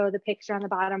 And so the picture on the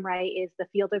bottom right is the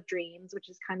Field of Dreams, which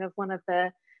is kind of one of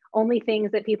the only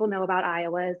things that people know about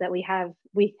Iowa, is that we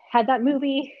had that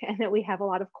movie and that we have a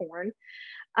lot of corn.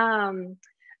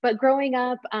 But growing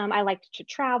up, I liked to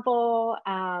travel.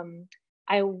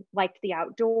 I liked the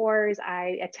outdoors.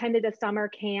 I attended a summer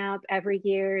camp every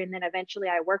year. And then eventually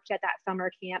I worked at that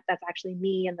summer camp. That's actually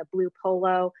me in the blue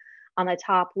polo on the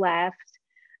top left.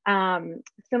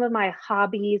 Some of my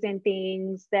hobbies and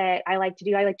things that I like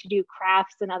to do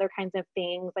crafts and other kinds of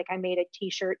things. Like I made a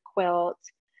t-shirt quilt.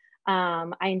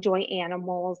 I enjoy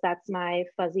animals. That's my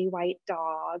fuzzy white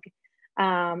dog.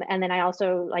 And then I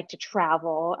also like to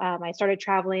travel. I started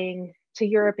traveling to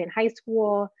Europe in high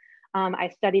school. I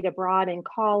studied abroad in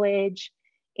college,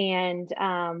 and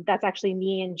that's actually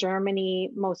me in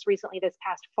Germany most recently this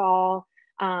past fall.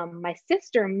 My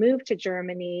sister moved to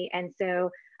Germany, and so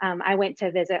I went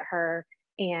to visit her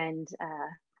and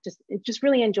just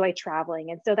really enjoy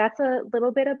traveling. And so that's a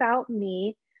little bit about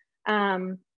me.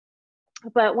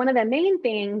 But one of the main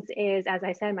things is, as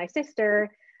I said, my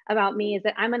sister, about me, is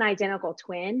that I'm an identical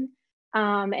twin.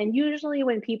 And usually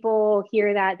when people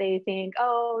hear that, they think,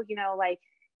 oh, like,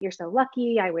 you're so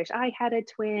lucky. I wish I had a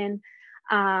twin.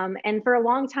 And for a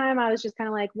long time, I was just kind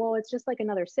of like, well, it's just like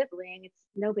another sibling. It's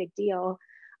no big deal.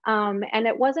 And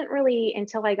it wasn't really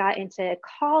until I got into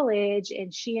college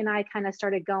and she and I kind of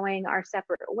started going our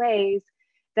separate ways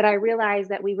that I realized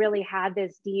that we really had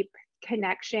this deep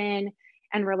connection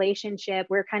and relationship.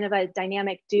 We're kind of a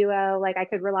dynamic duo. Like I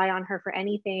could rely on her for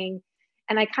anything.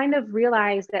 And I kind of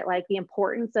realized that like the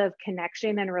importance of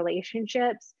connection and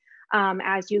relationships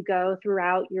as you go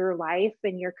throughout your life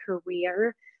and your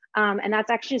career. And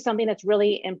that's actually something that's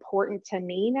really important to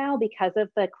me now because of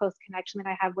the close connection that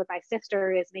I have with my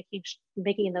sister, is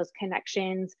making those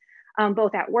connections,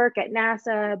 both at work at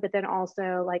NASA, but then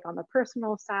also like on the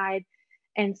personal side.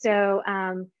 And so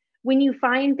when you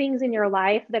find things in your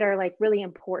life that are like really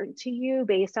important to you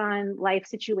based on life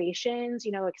situations,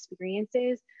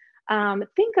 experiences,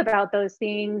 think about those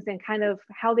things and kind of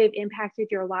how they've impacted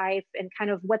your life and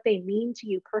kind of what they mean to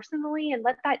you personally, and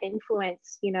let that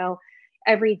influence,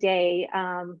 every day,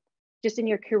 just in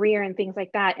your career and things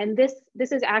like that. And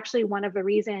this is actually one of the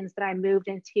reasons that I moved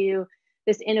into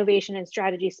this innovation and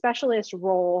strategy specialist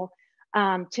role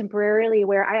temporarily,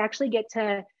 where I actually get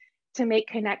to make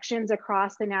connections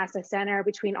across the NASA Center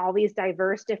between all these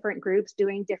diverse different groups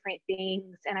doing different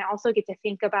things. And I also get to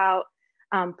think about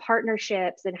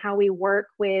partnerships and how we work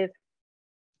with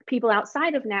people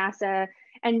outside of NASA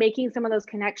and making some of those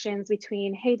connections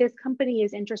between, hey, this company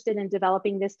is interested in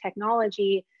developing this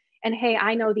technology, and hey,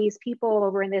 I know these people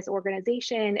over in this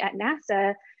organization at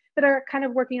NASA that are kind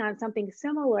of working on something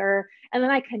similar, and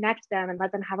then I connect them and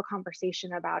let them have a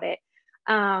conversation about it.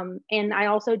 And I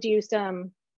also do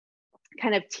some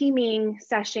kind of teaming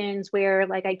sessions where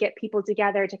like I get people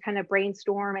together to kind of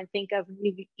brainstorm and think of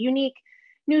unique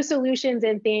new solutions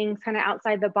and things kind of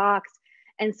outside the box.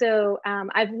 And so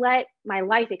I've let my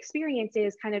life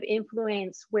experiences kind of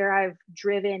influence where I've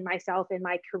driven myself in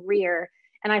my career.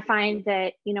 And I find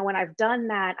that, when I've done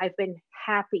that, I've been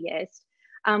happiest.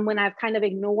 When I've kind of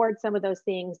ignored some of those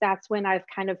things, that's when I've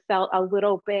kind of felt a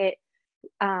little bit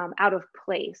out of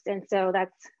place. And so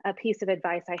that's a piece of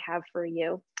advice I have for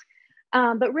you.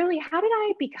 But really, how did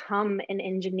I become an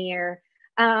engineer?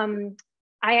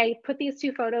 I put these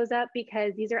two photos up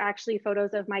because these are actually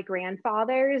photos of my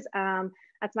grandfathers.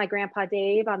 That's my grandpa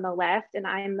Dave on the left, and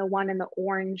I'm the one in the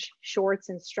orange shorts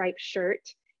and striped shirt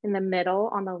in the middle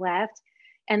on the left.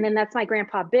 And then that's my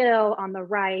grandpa Bill on the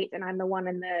right, and I'm the one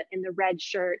in the red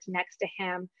shirt next to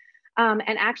him.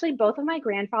 And actually, both of my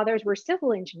grandfathers were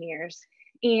civil engineers.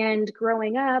 And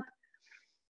growing up,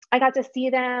 I got to see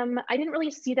them. I didn't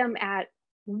really see them at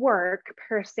work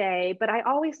per se, but I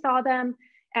always saw them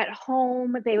at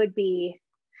home. They would be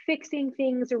fixing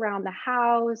things around the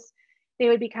house. They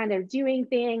would be kind of doing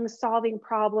things, solving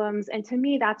problems. And to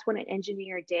me, that's what an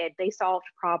engineer did. They solved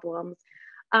problems.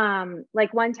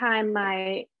 Like one time,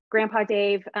 my grandpa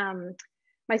Dave,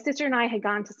 my sister and I had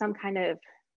gone to some kind of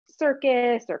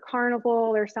circus or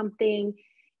carnival or something.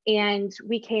 And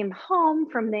we came home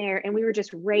from there and we were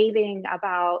just raving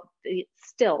about the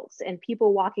stilts and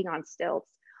people walking on stilts.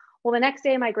 Well, the next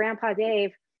day, my grandpa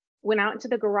Dave went out into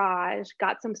the garage,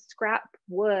 got some scrap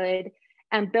wood,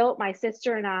 and built my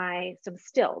sister and I some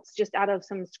stilts just out of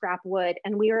some scrap wood.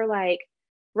 And we were like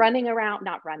running around,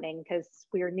 not running because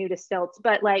we were new to stilts,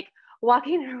 but like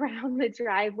walking around the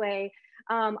driveway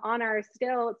on our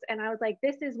stilts. And I was like,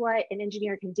 this is what an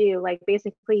engineer can do. Like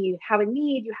basically you have a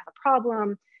need, you have a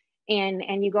problem,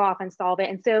 and you go off and solve it.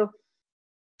 And so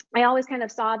I always kind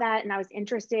of saw that, and I was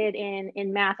interested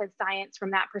in math and science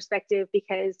from that perspective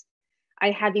because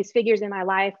I had these figures in my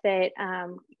life that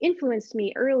influenced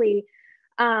me early.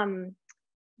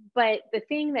 But the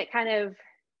thing that kind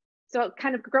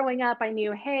of growing up, I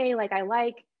knew, hey, like I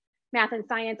like math and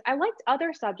science. I liked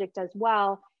other subjects as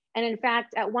well. And in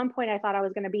fact, at one point I thought I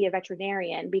was going to be a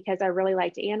veterinarian because I really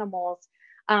liked animals.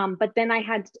 But then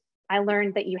I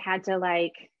learned that you had to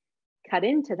like cut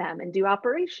into them and do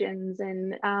operations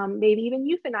and maybe even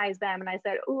euthanize them. And I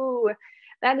said, ooh,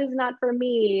 that is not for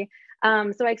me.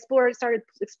 So I started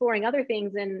exploring other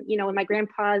things. And, you know, when my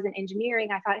grandpa's in engineering,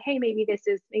 I thought, hey, maybe this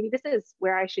is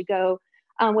where I should go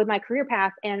with my career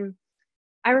path. And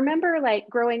I remember like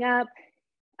growing up,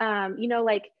 you know,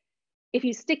 like if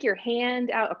you stick your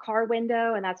hand out a car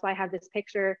window, and that's why I have this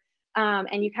picture,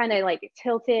 and you kind of like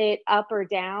tilt it up or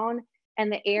down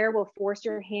and the air will force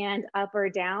your hand up or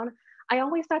down. I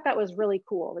always thought that was really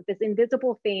cool, that this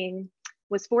invisible thing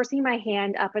was forcing my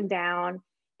hand up and down.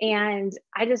 And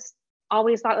I just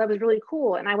always thought that was really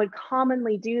cool. And I would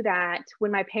commonly do that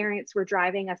when my parents were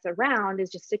driving us around, is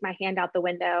just stick my hand out the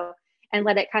window and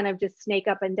let it kind of just snake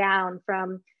up and down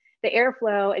from the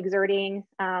airflow exerting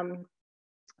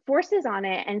forces on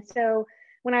it. And so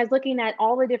when I was looking at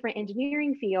all the different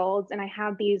engineering fields and I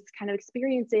have these kind of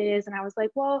experiences, and I was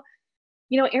like, well,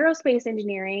 you know, aerospace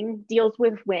engineering deals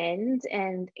with wind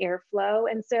and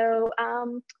airflow. And so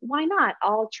why not?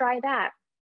 I'll try that.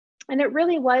 And it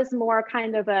really was more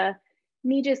kind of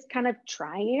me just kind of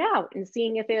trying it out and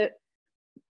seeing if it,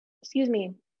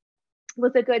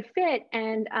 was a good fit,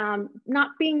 and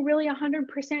not being really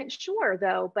 100% sure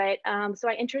though. But so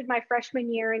I entered my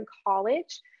freshman year in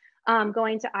college,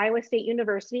 going to Iowa State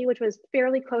University, which was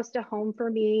fairly close to home for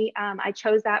me. I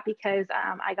chose that because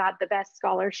I got the best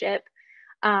scholarship.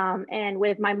 And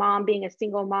with my mom being a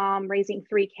single mom, raising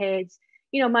 3 kids,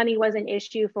 you know, money was an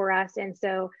issue for us. And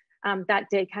so that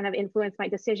did kind of influence my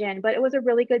decision, but it was a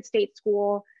really good state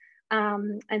school.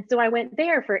 And so I went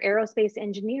there for aerospace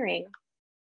engineering.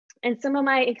 And some of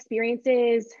my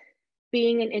experiences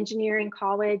being in engineering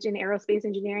college and aerospace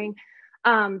engineering,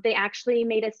 they actually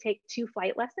made us take 2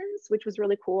 flight lessons, which was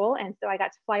really cool. And so I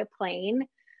got to fly a plane.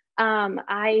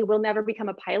 I will never become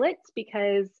a pilot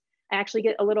because I actually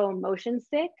get a little motion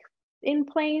sick in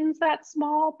planes that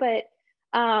small, but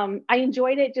I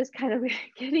enjoyed it, just kind of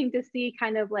getting to see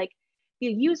kind of like the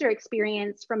user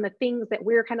experience from the things that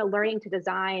we're kind of learning to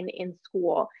design in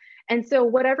school. And so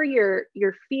whatever your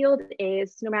field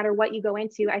is, no matter what you go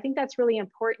into, I think that's really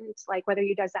important, like whether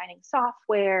you're designing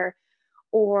software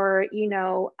or, you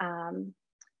know,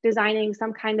 designing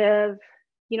some kind of,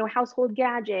 you know, household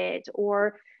gadget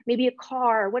or maybe a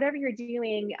car, whatever you're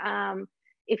doing.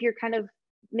 If you're kind of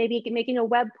maybe making a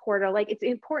web portal, like it's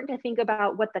important to think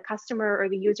about what the customer or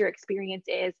the user experience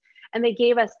is. And they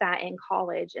gave us that in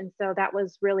college. And so that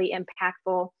was really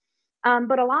impactful.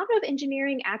 But a lot of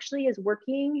engineering actually is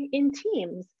working in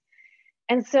teams.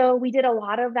 And so we did a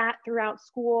lot of that throughout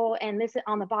school. And this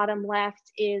on the bottom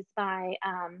left is my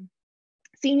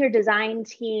senior design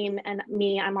team, and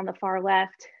me, I'm on the far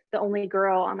left, the only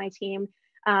girl on my team.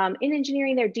 In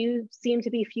engineering, there do seem to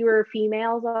be fewer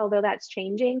females, although that's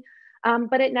changing.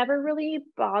 But it never really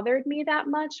bothered me that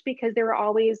much because there were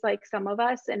always like some of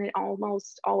us, and it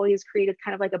almost always created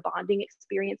kind of like a bonding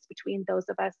experience between those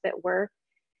of us that were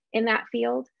in that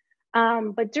field.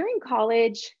 But during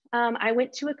college, I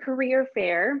went to a career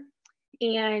fair,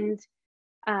 and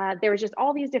there was just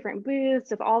all these different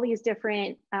booths of all these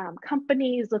different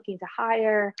companies looking to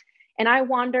hire. And I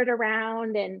wandered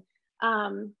around, and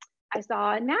I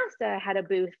saw NASA had a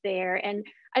booth there. And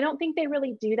I don't think they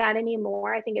really do that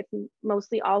anymore. I think it's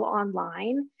mostly all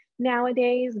online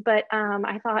nowadays. But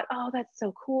I thought, oh, that's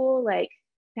so cool. Like,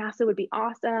 NASA would be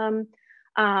awesome.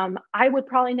 I would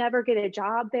probably never get a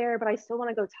job there, but I still want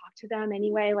to go talk to them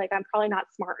anyway. Like, I'm probably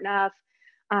not smart enough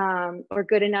or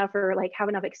good enough or like have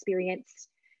enough experience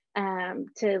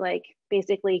to like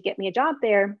basically get me a job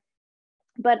there.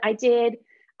 But I did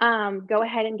go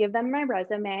ahead and give them my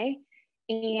resume,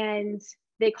 and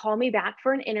they called me back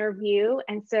for an interview.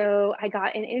 And so I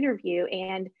got an interview,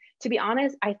 and to be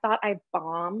honest, I thought I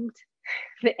bombed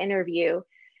the interview.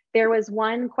 There was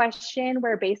one question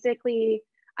where basically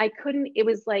it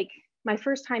was like my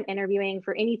first time interviewing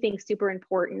for anything super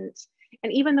important.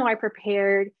 And even though I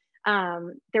prepared,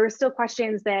 there were still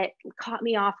questions that caught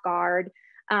me off guard.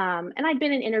 And I'd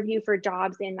been in interview for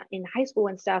jobs in high school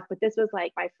and stuff, but this was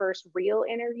like my first real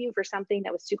interview for something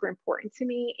that was super important to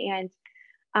me. And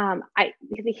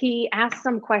he asked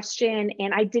some question,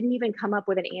 and I didn't even come up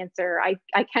with an answer. I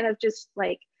kind of just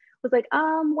like was like,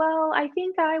 well, I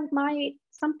think I might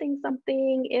something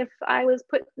if I was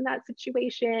put in that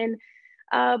situation,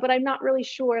 but I'm not really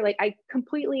sure. Like, I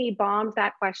completely bombed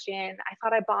that question. I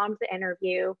thought I bombed the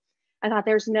interview. I thought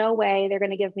there's no way they're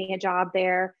going to give me a job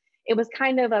there. It was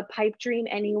kind of a pipe dream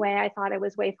anyway. I thought it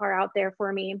was way far out there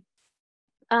for me.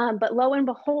 But lo and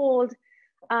behold,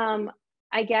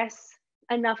 I guess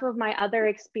enough of my other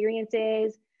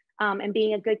experiences and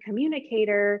being a good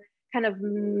communicator kind of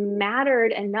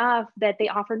mattered enough that they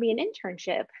offered me an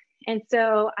internship. And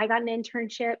so I got an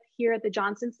internship here at the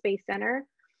Johnson Space Center.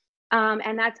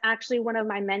 And that's actually one of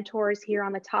my mentors here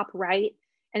on the top right.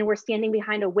 And we're standing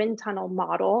behind a wind tunnel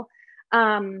model.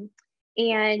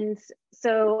 And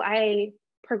so I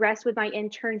progressed with my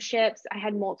internships. I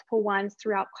had multiple ones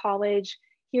throughout college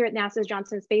here at NASA's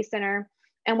Johnson Space Center.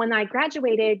 And when I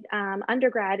graduated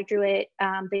undergraduate,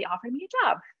 they offered me a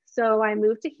job. So I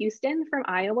moved to Houston from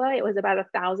Iowa. It was about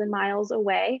 1,000 miles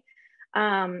away,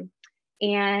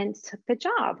 and took the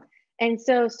job. And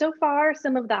so far,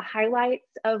 some of the highlights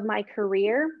of my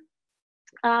career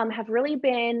have really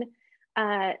been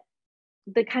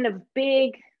the kind of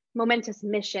big momentous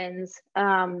missions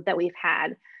that we've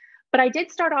had. But I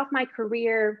did start off my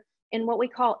career in what we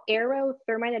call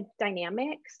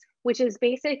aerothermodynamics, which is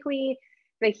basically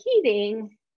the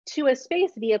heating to a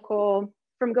space vehicle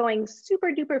from going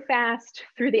super duper fast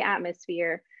through the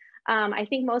atmosphere. I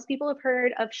think most people have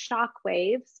heard of shock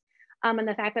waves and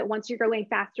the fact that once you're going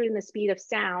faster than the speed of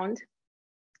sound,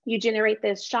 you generate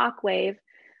this shock wave.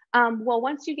 Well,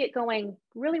 once you get going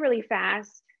really, really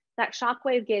fast, that shock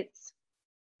wave gets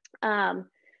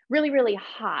really, really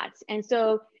hot. And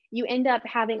so you end up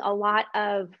having a lot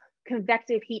of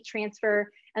convective heat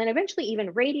transfer and then eventually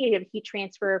even radiative heat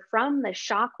transfer from the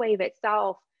shock wave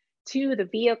itself to the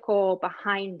vehicle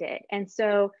behind it. And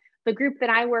so the group that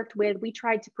I worked with, we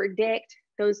tried to predict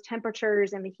those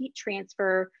temperatures and the heat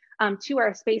transfer to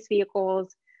our space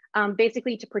vehicles,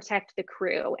 basically to protect the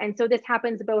crew. And so this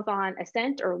happens both on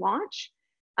ascent or launch,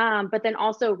 but then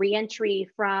also reentry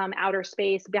from outer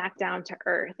space back down to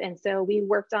Earth. And so we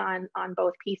worked on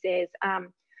both pieces.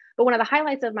 But one of the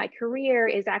highlights of my career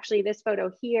is actually this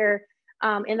photo here.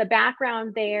 In the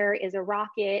background there is a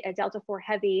rocket, a Delta IV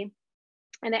Heavy,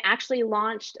 and it actually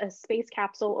launched a space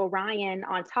capsule Orion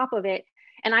on top of it.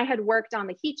 And I had worked on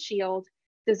the heat shield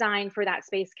design for that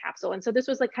space capsule. And so this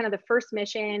was like kind of the first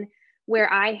mission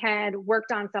where I had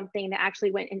worked on something that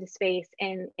actually went into space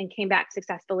and came back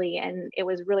successfully. And it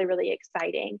was really, really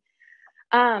exciting.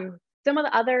 Some of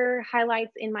the other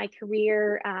highlights in my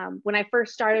career, when I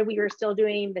first started, we were still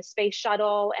doing the space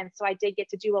shuttle. And so I did get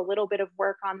to do a little bit of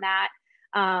work on that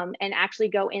and actually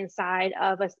go inside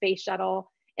of a space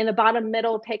shuttle. In the bottom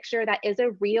middle picture, that is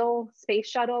a real space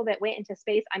shuttle that went into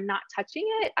space. I'm not touching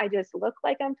it. I just look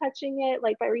like I'm touching it,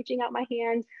 like by reaching out my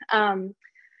hand.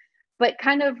 But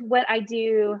kind of what I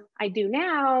do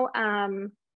now,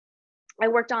 I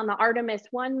worked on the Artemis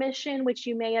 1 mission, which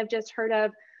you may have just heard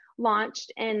of,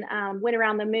 launched and went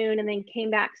around the moon and then came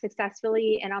back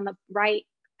successfully. And on the right,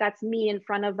 that's me in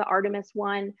front of the Artemis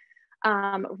 1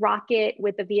 rocket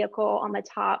with the vehicle on the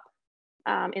top.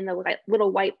 In the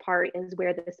little white part is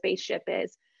where the spaceship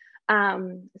is.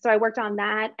 So I worked on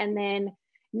that. And then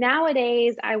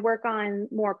nowadays I work on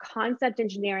more concept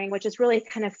engineering, which is really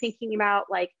kind of thinking about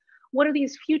like, what are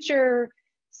these future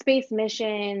space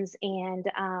missions and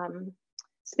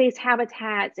space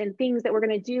habitats and things that we're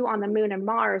going to do on the moon and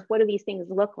Mars. What do these things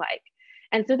look like?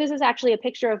 And so this is actually a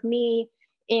picture of me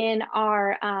in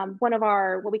our one of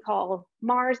our what we call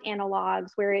Mars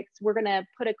analogs, where we're going to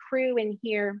put a crew in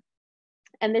here.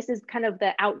 And this is kind of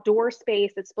the outdoor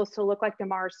space that's supposed to look like the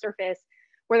Mars surface,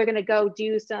 where they're going to go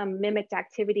do some mimicked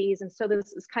activities. And so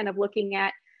this is kind of looking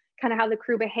at kind of how the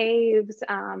crew behaves,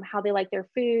 how they like their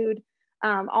food,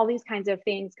 all these kinds of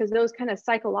things, because those kind of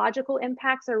psychological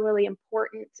impacts are really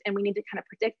important, and we need to kind of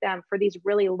predict them for these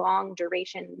really long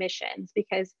duration missions,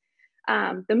 because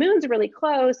the moon's really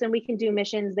close and we can do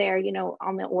missions there, you know,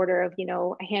 on the order of, you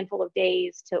know, a handful of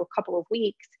days to a couple of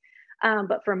weeks.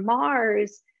 But for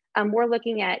Mars, we're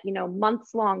looking at, you know,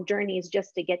 months-long journeys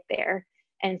just to get there.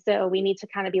 And so we need to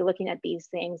kind of be looking at these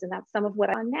things, and that's some of what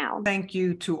I'm on now. Thank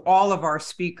you to all of our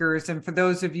speakers, and for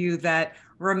those of you that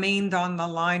remained on the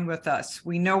line with us.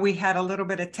 We know we had a little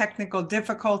bit of technical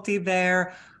difficulty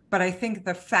there, but I think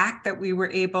the fact that we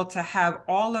were able to have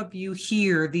all of you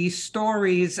hear these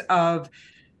stories of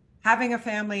having a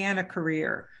family and a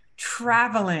career,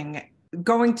 traveling,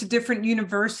 going to different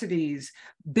universities,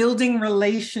 building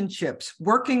relationships,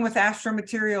 working with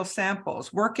Astromaterial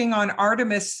samples, working on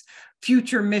Artemis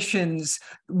future missions,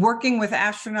 working with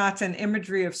astronauts and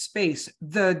imagery of space.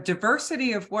 The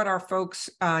diversity of what our folks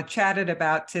chatted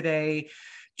about today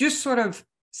just sort of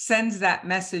sends that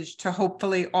message to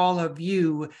hopefully all of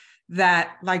you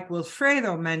that, like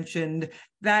Wilfredo mentioned,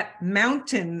 that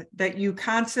mountain that you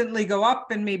constantly go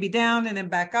up and maybe down and then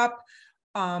back up,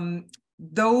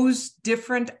 those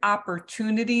different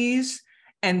opportunities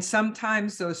and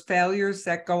sometimes those failures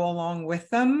that go along with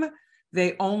them,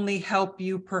 they only help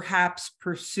you perhaps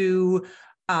pursue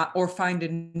or find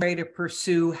a way to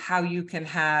pursue how you can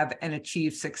have and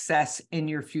achieve success in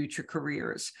your future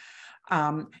careers.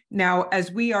 Now,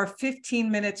 as we are 15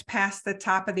 minutes past the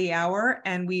top of the hour,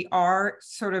 and we are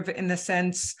sort of in the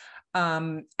sense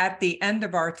at the end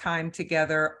of our time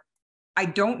together, I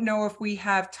don't know if we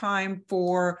have time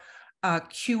for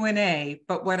Q&A,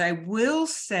 but what I will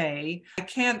say, I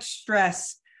can't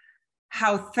stress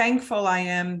how thankful I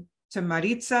am to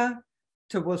Maritza,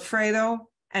 to Wilfredo,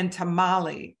 and to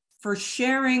Molly for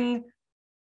sharing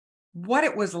what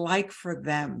it was like for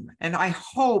them. And I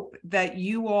hope that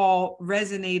you all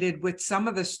resonated with some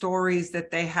of the stories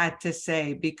that they had to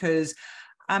say, because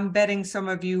I'm betting some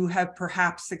of you have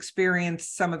perhaps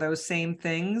experienced some of those same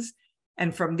things.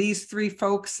 And from these three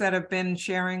folks that have been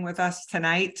sharing with us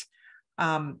tonight,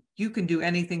 you can do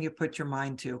anything you put your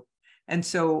mind to. And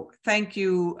so thank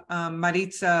you,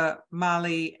 Maritza,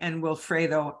 Molly, and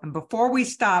Wilfredo. And before we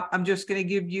stop, I'm just going to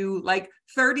give you like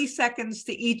 30 seconds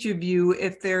to each of you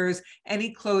if there's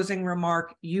any closing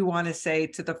remark you want to say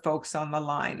to the folks on the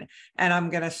line. And I'm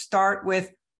going to start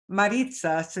with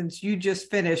Maritza, since you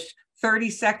just finished,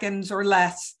 30 seconds or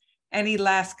less. Any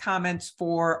last comments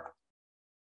for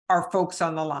our folks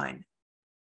on the line?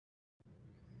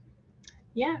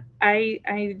 Yeah,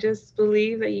 I just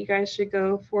believe that you guys should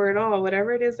go for it all,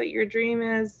 whatever it is that your dream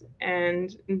is,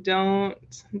 and don't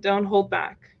hold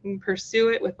back. Pursue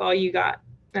it with all you got.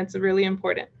 That's really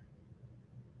important.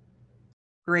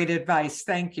 Great advice.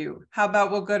 Thank you. How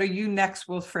about we'll go to you next,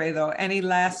 Wilfredo. Any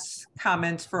last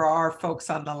comments for our folks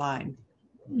on the line?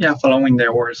 Yeah, following the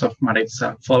words of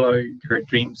Maritza, follow your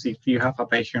dreams. If you have a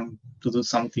passion to do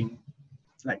something,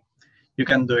 like, you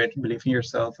can do it. Believe in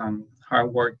yourself and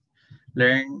hard work.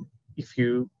 Learn. If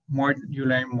you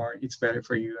learn more, it's better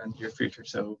for you and your future.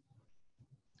 So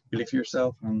believe in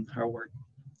yourself and hard work.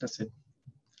 That's it.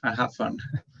 And have fun.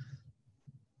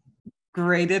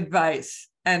 Great advice.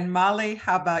 And Molly,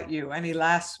 how about you? Any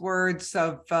last words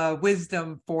of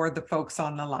wisdom for the folks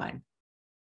on the line?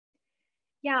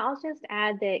 Yeah, I'll just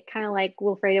add that, kind of like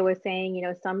Wilfredo was saying, you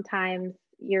know, sometimes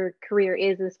your career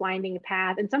is this winding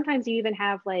path, and sometimes you even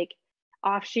have like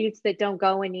offshoots that don't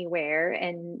go anywhere,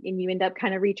 and you end up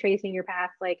kind of retracing your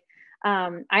path. Like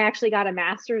I actually got a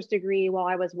master's degree while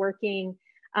I was working,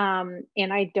 and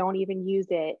I don't even use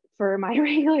it for my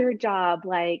regular job.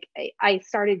 Like I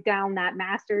started down that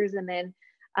master's, and then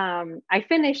I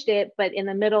finished it, but in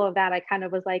the middle of that, I kind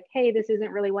of was like, hey, this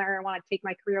isn't really where I want to take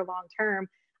my career long term.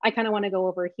 I kind of want to go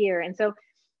over here. And so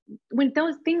when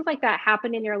those things like that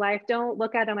happen in your life, don't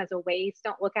look at them as a waste.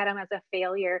 Don't look at them as a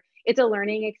failure. It's a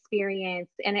learning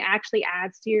experience, and it actually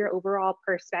adds to your overall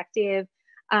perspective.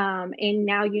 And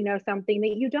now you know something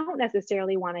that you don't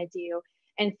necessarily want to do.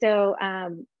 And so,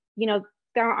 you know,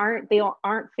 they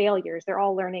aren't failures. They're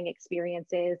all learning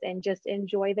experiences, and just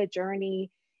enjoy the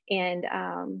journey. And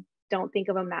don't think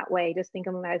of them that way. Just think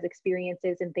of them as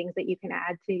experiences and things that you can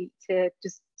add to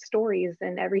just stories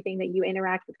and everything that you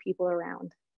interact with people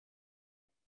around.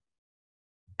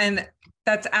 And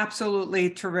That's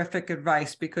absolutely terrific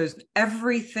advice, because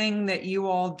everything that you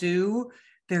all do,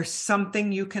 there's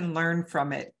something you can learn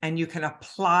from it, and you can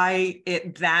apply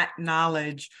that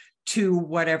knowledge to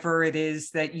whatever it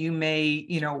is that you may,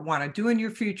 want to do in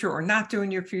your future or not do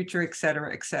in your future, et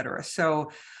cetera, et cetera.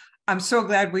 So I'm so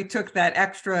glad we took that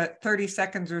extra 30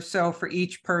 seconds or so for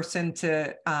each person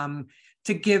to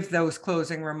give those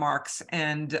closing remarks.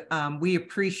 And we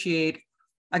appreciate,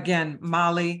 again,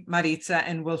 Molly, Maritza,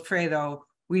 and Wilfredo.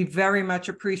 We very much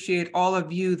appreciate all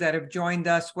of you that have joined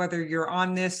us, whether you're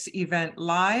on this event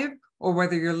live or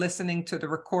whether you're listening to the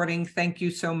recording. Thank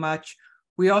you so much.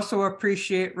 We also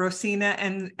appreciate Rosina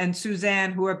and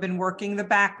Suzanne, who have been working the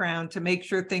background to make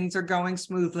sure things are going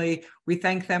smoothly. We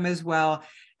thank them as well.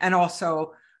 And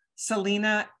also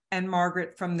Selena and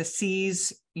Margaret from the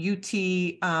SEAS UT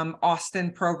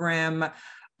Austin program.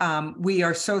 We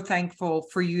are so thankful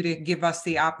for you to give us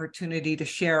the opportunity to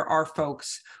share our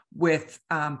folks with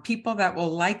people that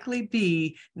will likely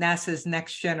be NASA's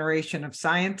next generation of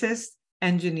scientists,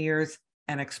 engineers,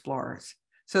 and explorers.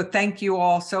 So thank you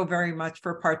all so very much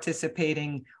for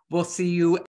participating. We'll see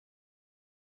you